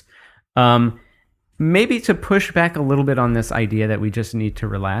others. Maybe to push back a little bit on this idea that we just need to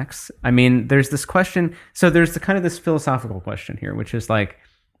relax. I mean, there's this question. So there's this philosophical question here, which is like,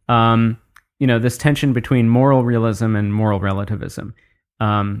 this tension between moral realism and moral relativism.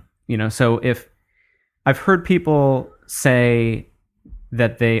 So if I've heard people say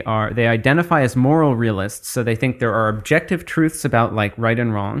that they identify as moral realists, so they think there are objective truths about like right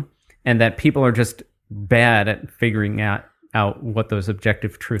and wrong, and that people are just bad at figuring out what those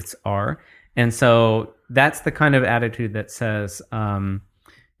objective truths are. And so that's the kind of attitude that says, I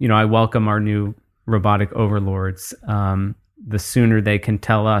welcome our new robotic overlords. The sooner they can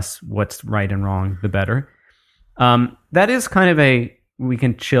tell us what's right and wrong, the better. That is kind of a we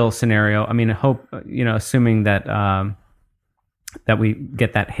can chill scenario. I mean, I hope, assuming that that we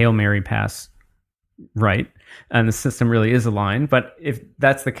get that Hail Mary pass right and the system really is aligned. But if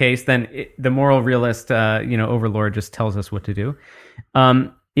that's the case, then the moral realist, overlord just tells us what to do.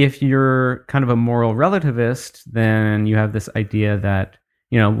 If you're kind of a moral relativist, then you have this idea that,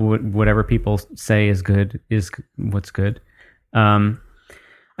 whatever people say is good is what's good.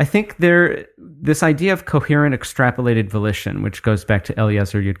 I think this idea of coherent extrapolated volition, which goes back to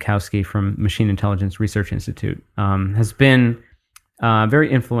Eliezer Yudkowsky from Machine Intelligence Research Institute, has been very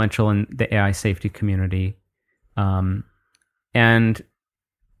influential in the AI safety community. And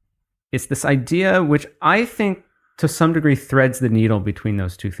it's this idea which I think to some degree threads the needle between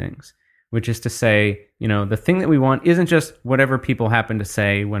those two things, which is to say, the thing that we want isn't just whatever people happen to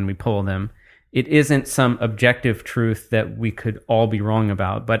say when we poll them. It isn't some objective truth that we could all be wrong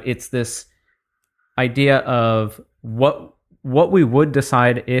about, but it's this idea of what we would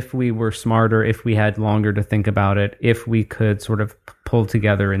decide if we were smarter, if we had longer to think about it, if we could sort of pull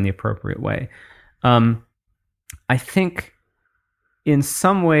together in the appropriate way. I think in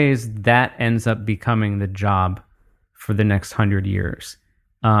some ways that ends up becoming the job for the next 100 years.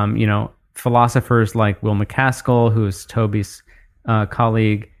 Philosophers like Will MacAskill, who is Toby's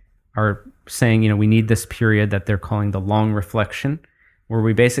colleague, are saying, we need this period that they're calling the long reflection, where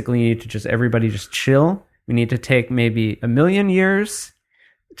we basically need to everybody just chill. We need to take maybe 1 million years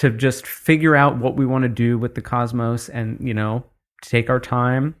to just figure out what we want to do with the cosmos and, take our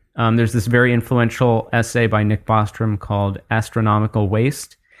time. There's this very influential essay by Nick Bostrom called Astronomical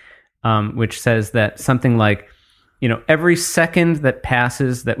Waste, which says that something like, every second that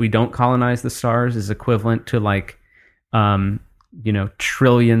passes that we don't colonize the stars is equivalent to like,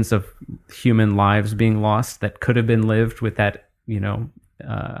 trillions of human lives being lost that could have been lived with that,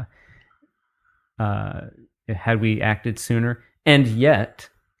 had we acted sooner. And yet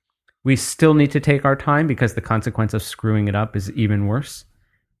we still need to take our time because the consequence of screwing it up is even worse.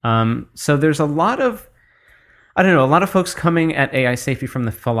 So there's a lot of folks coming at AI safety from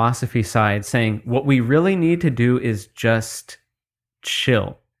the philosophy side saying what we really need to do is just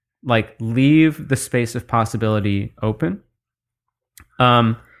chill, like leave the space of possibility open.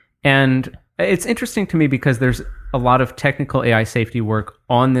 And it's interesting to me because there's a lot of technical AI safety work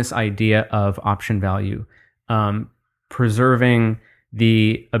on this idea of option value, preserving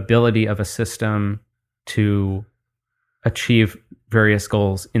the ability of a system to achieve various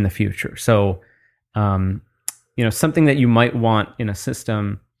goals in the future. So, something that you might want in a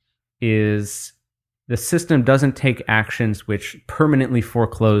system is the system doesn't take actions which permanently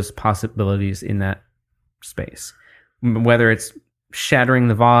foreclose possibilities in that space. Whether it's shattering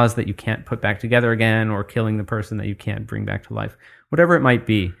the vase that you can't put back together again, or killing the person that you can't bring back to life, whatever it might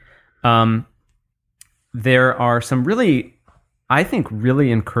be. There are some really, I think,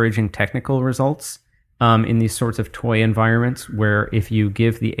 really encouraging technical results in these sorts of toy environments, where if you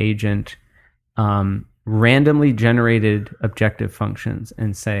give the agent randomly generated objective functions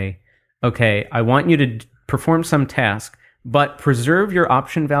and say, okay, I want you to perform some task, but preserve your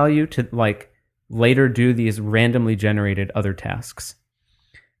option value to later do these randomly generated other tasks.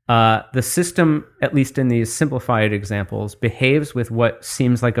 The system, at least in these simplified examples, behaves with what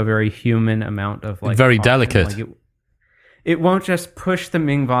seems like a very human amount of very caution. delicate. It won't just push the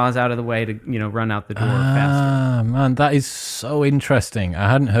Ming vase out of the way to run out the door faster. Man, that is so interesting.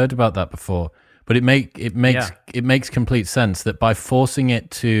 I hadn't heard about that before, but it makes complete sense that by forcing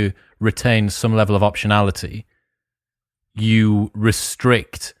it to retain some level of optionality, you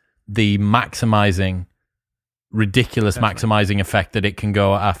restrict the ridiculous maximizing effect that it can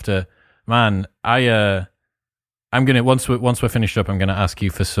go after. Man, I'm gonna once we're finished up, I'm gonna ask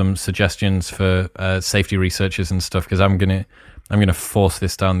you for some suggestions for safety researchers and stuff, because I'm gonna force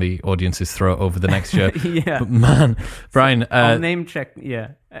this down the audience's throat over the next year. Yeah, but man, Brian, I'll name check.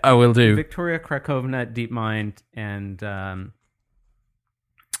 Yeah, I will do. Victoria Krakovna at DeepMind, and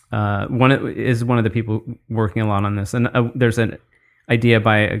one of the people working a lot on this, and there's an idea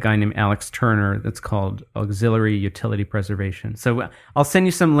by a guy named Alex Turner that's called auxiliary utility preservation. So I'll send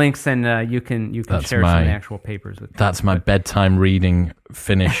you some links, and you can share some of the actual papers with. That's my bedtime reading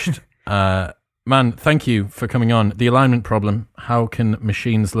finished. Man, thank you for coming on. The alignment problem: how can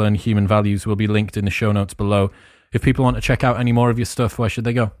machines learn human values? Will be linked in the show notes below. If people want to check out any more of your stuff, where should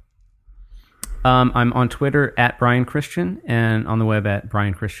they go? I'm on Twitter at Brian Christian, and on the web at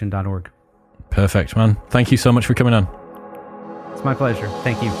brianchristian.org. Perfect, man. Thank you so much for coming on. It's my pleasure.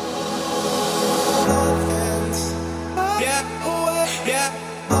 Thank you.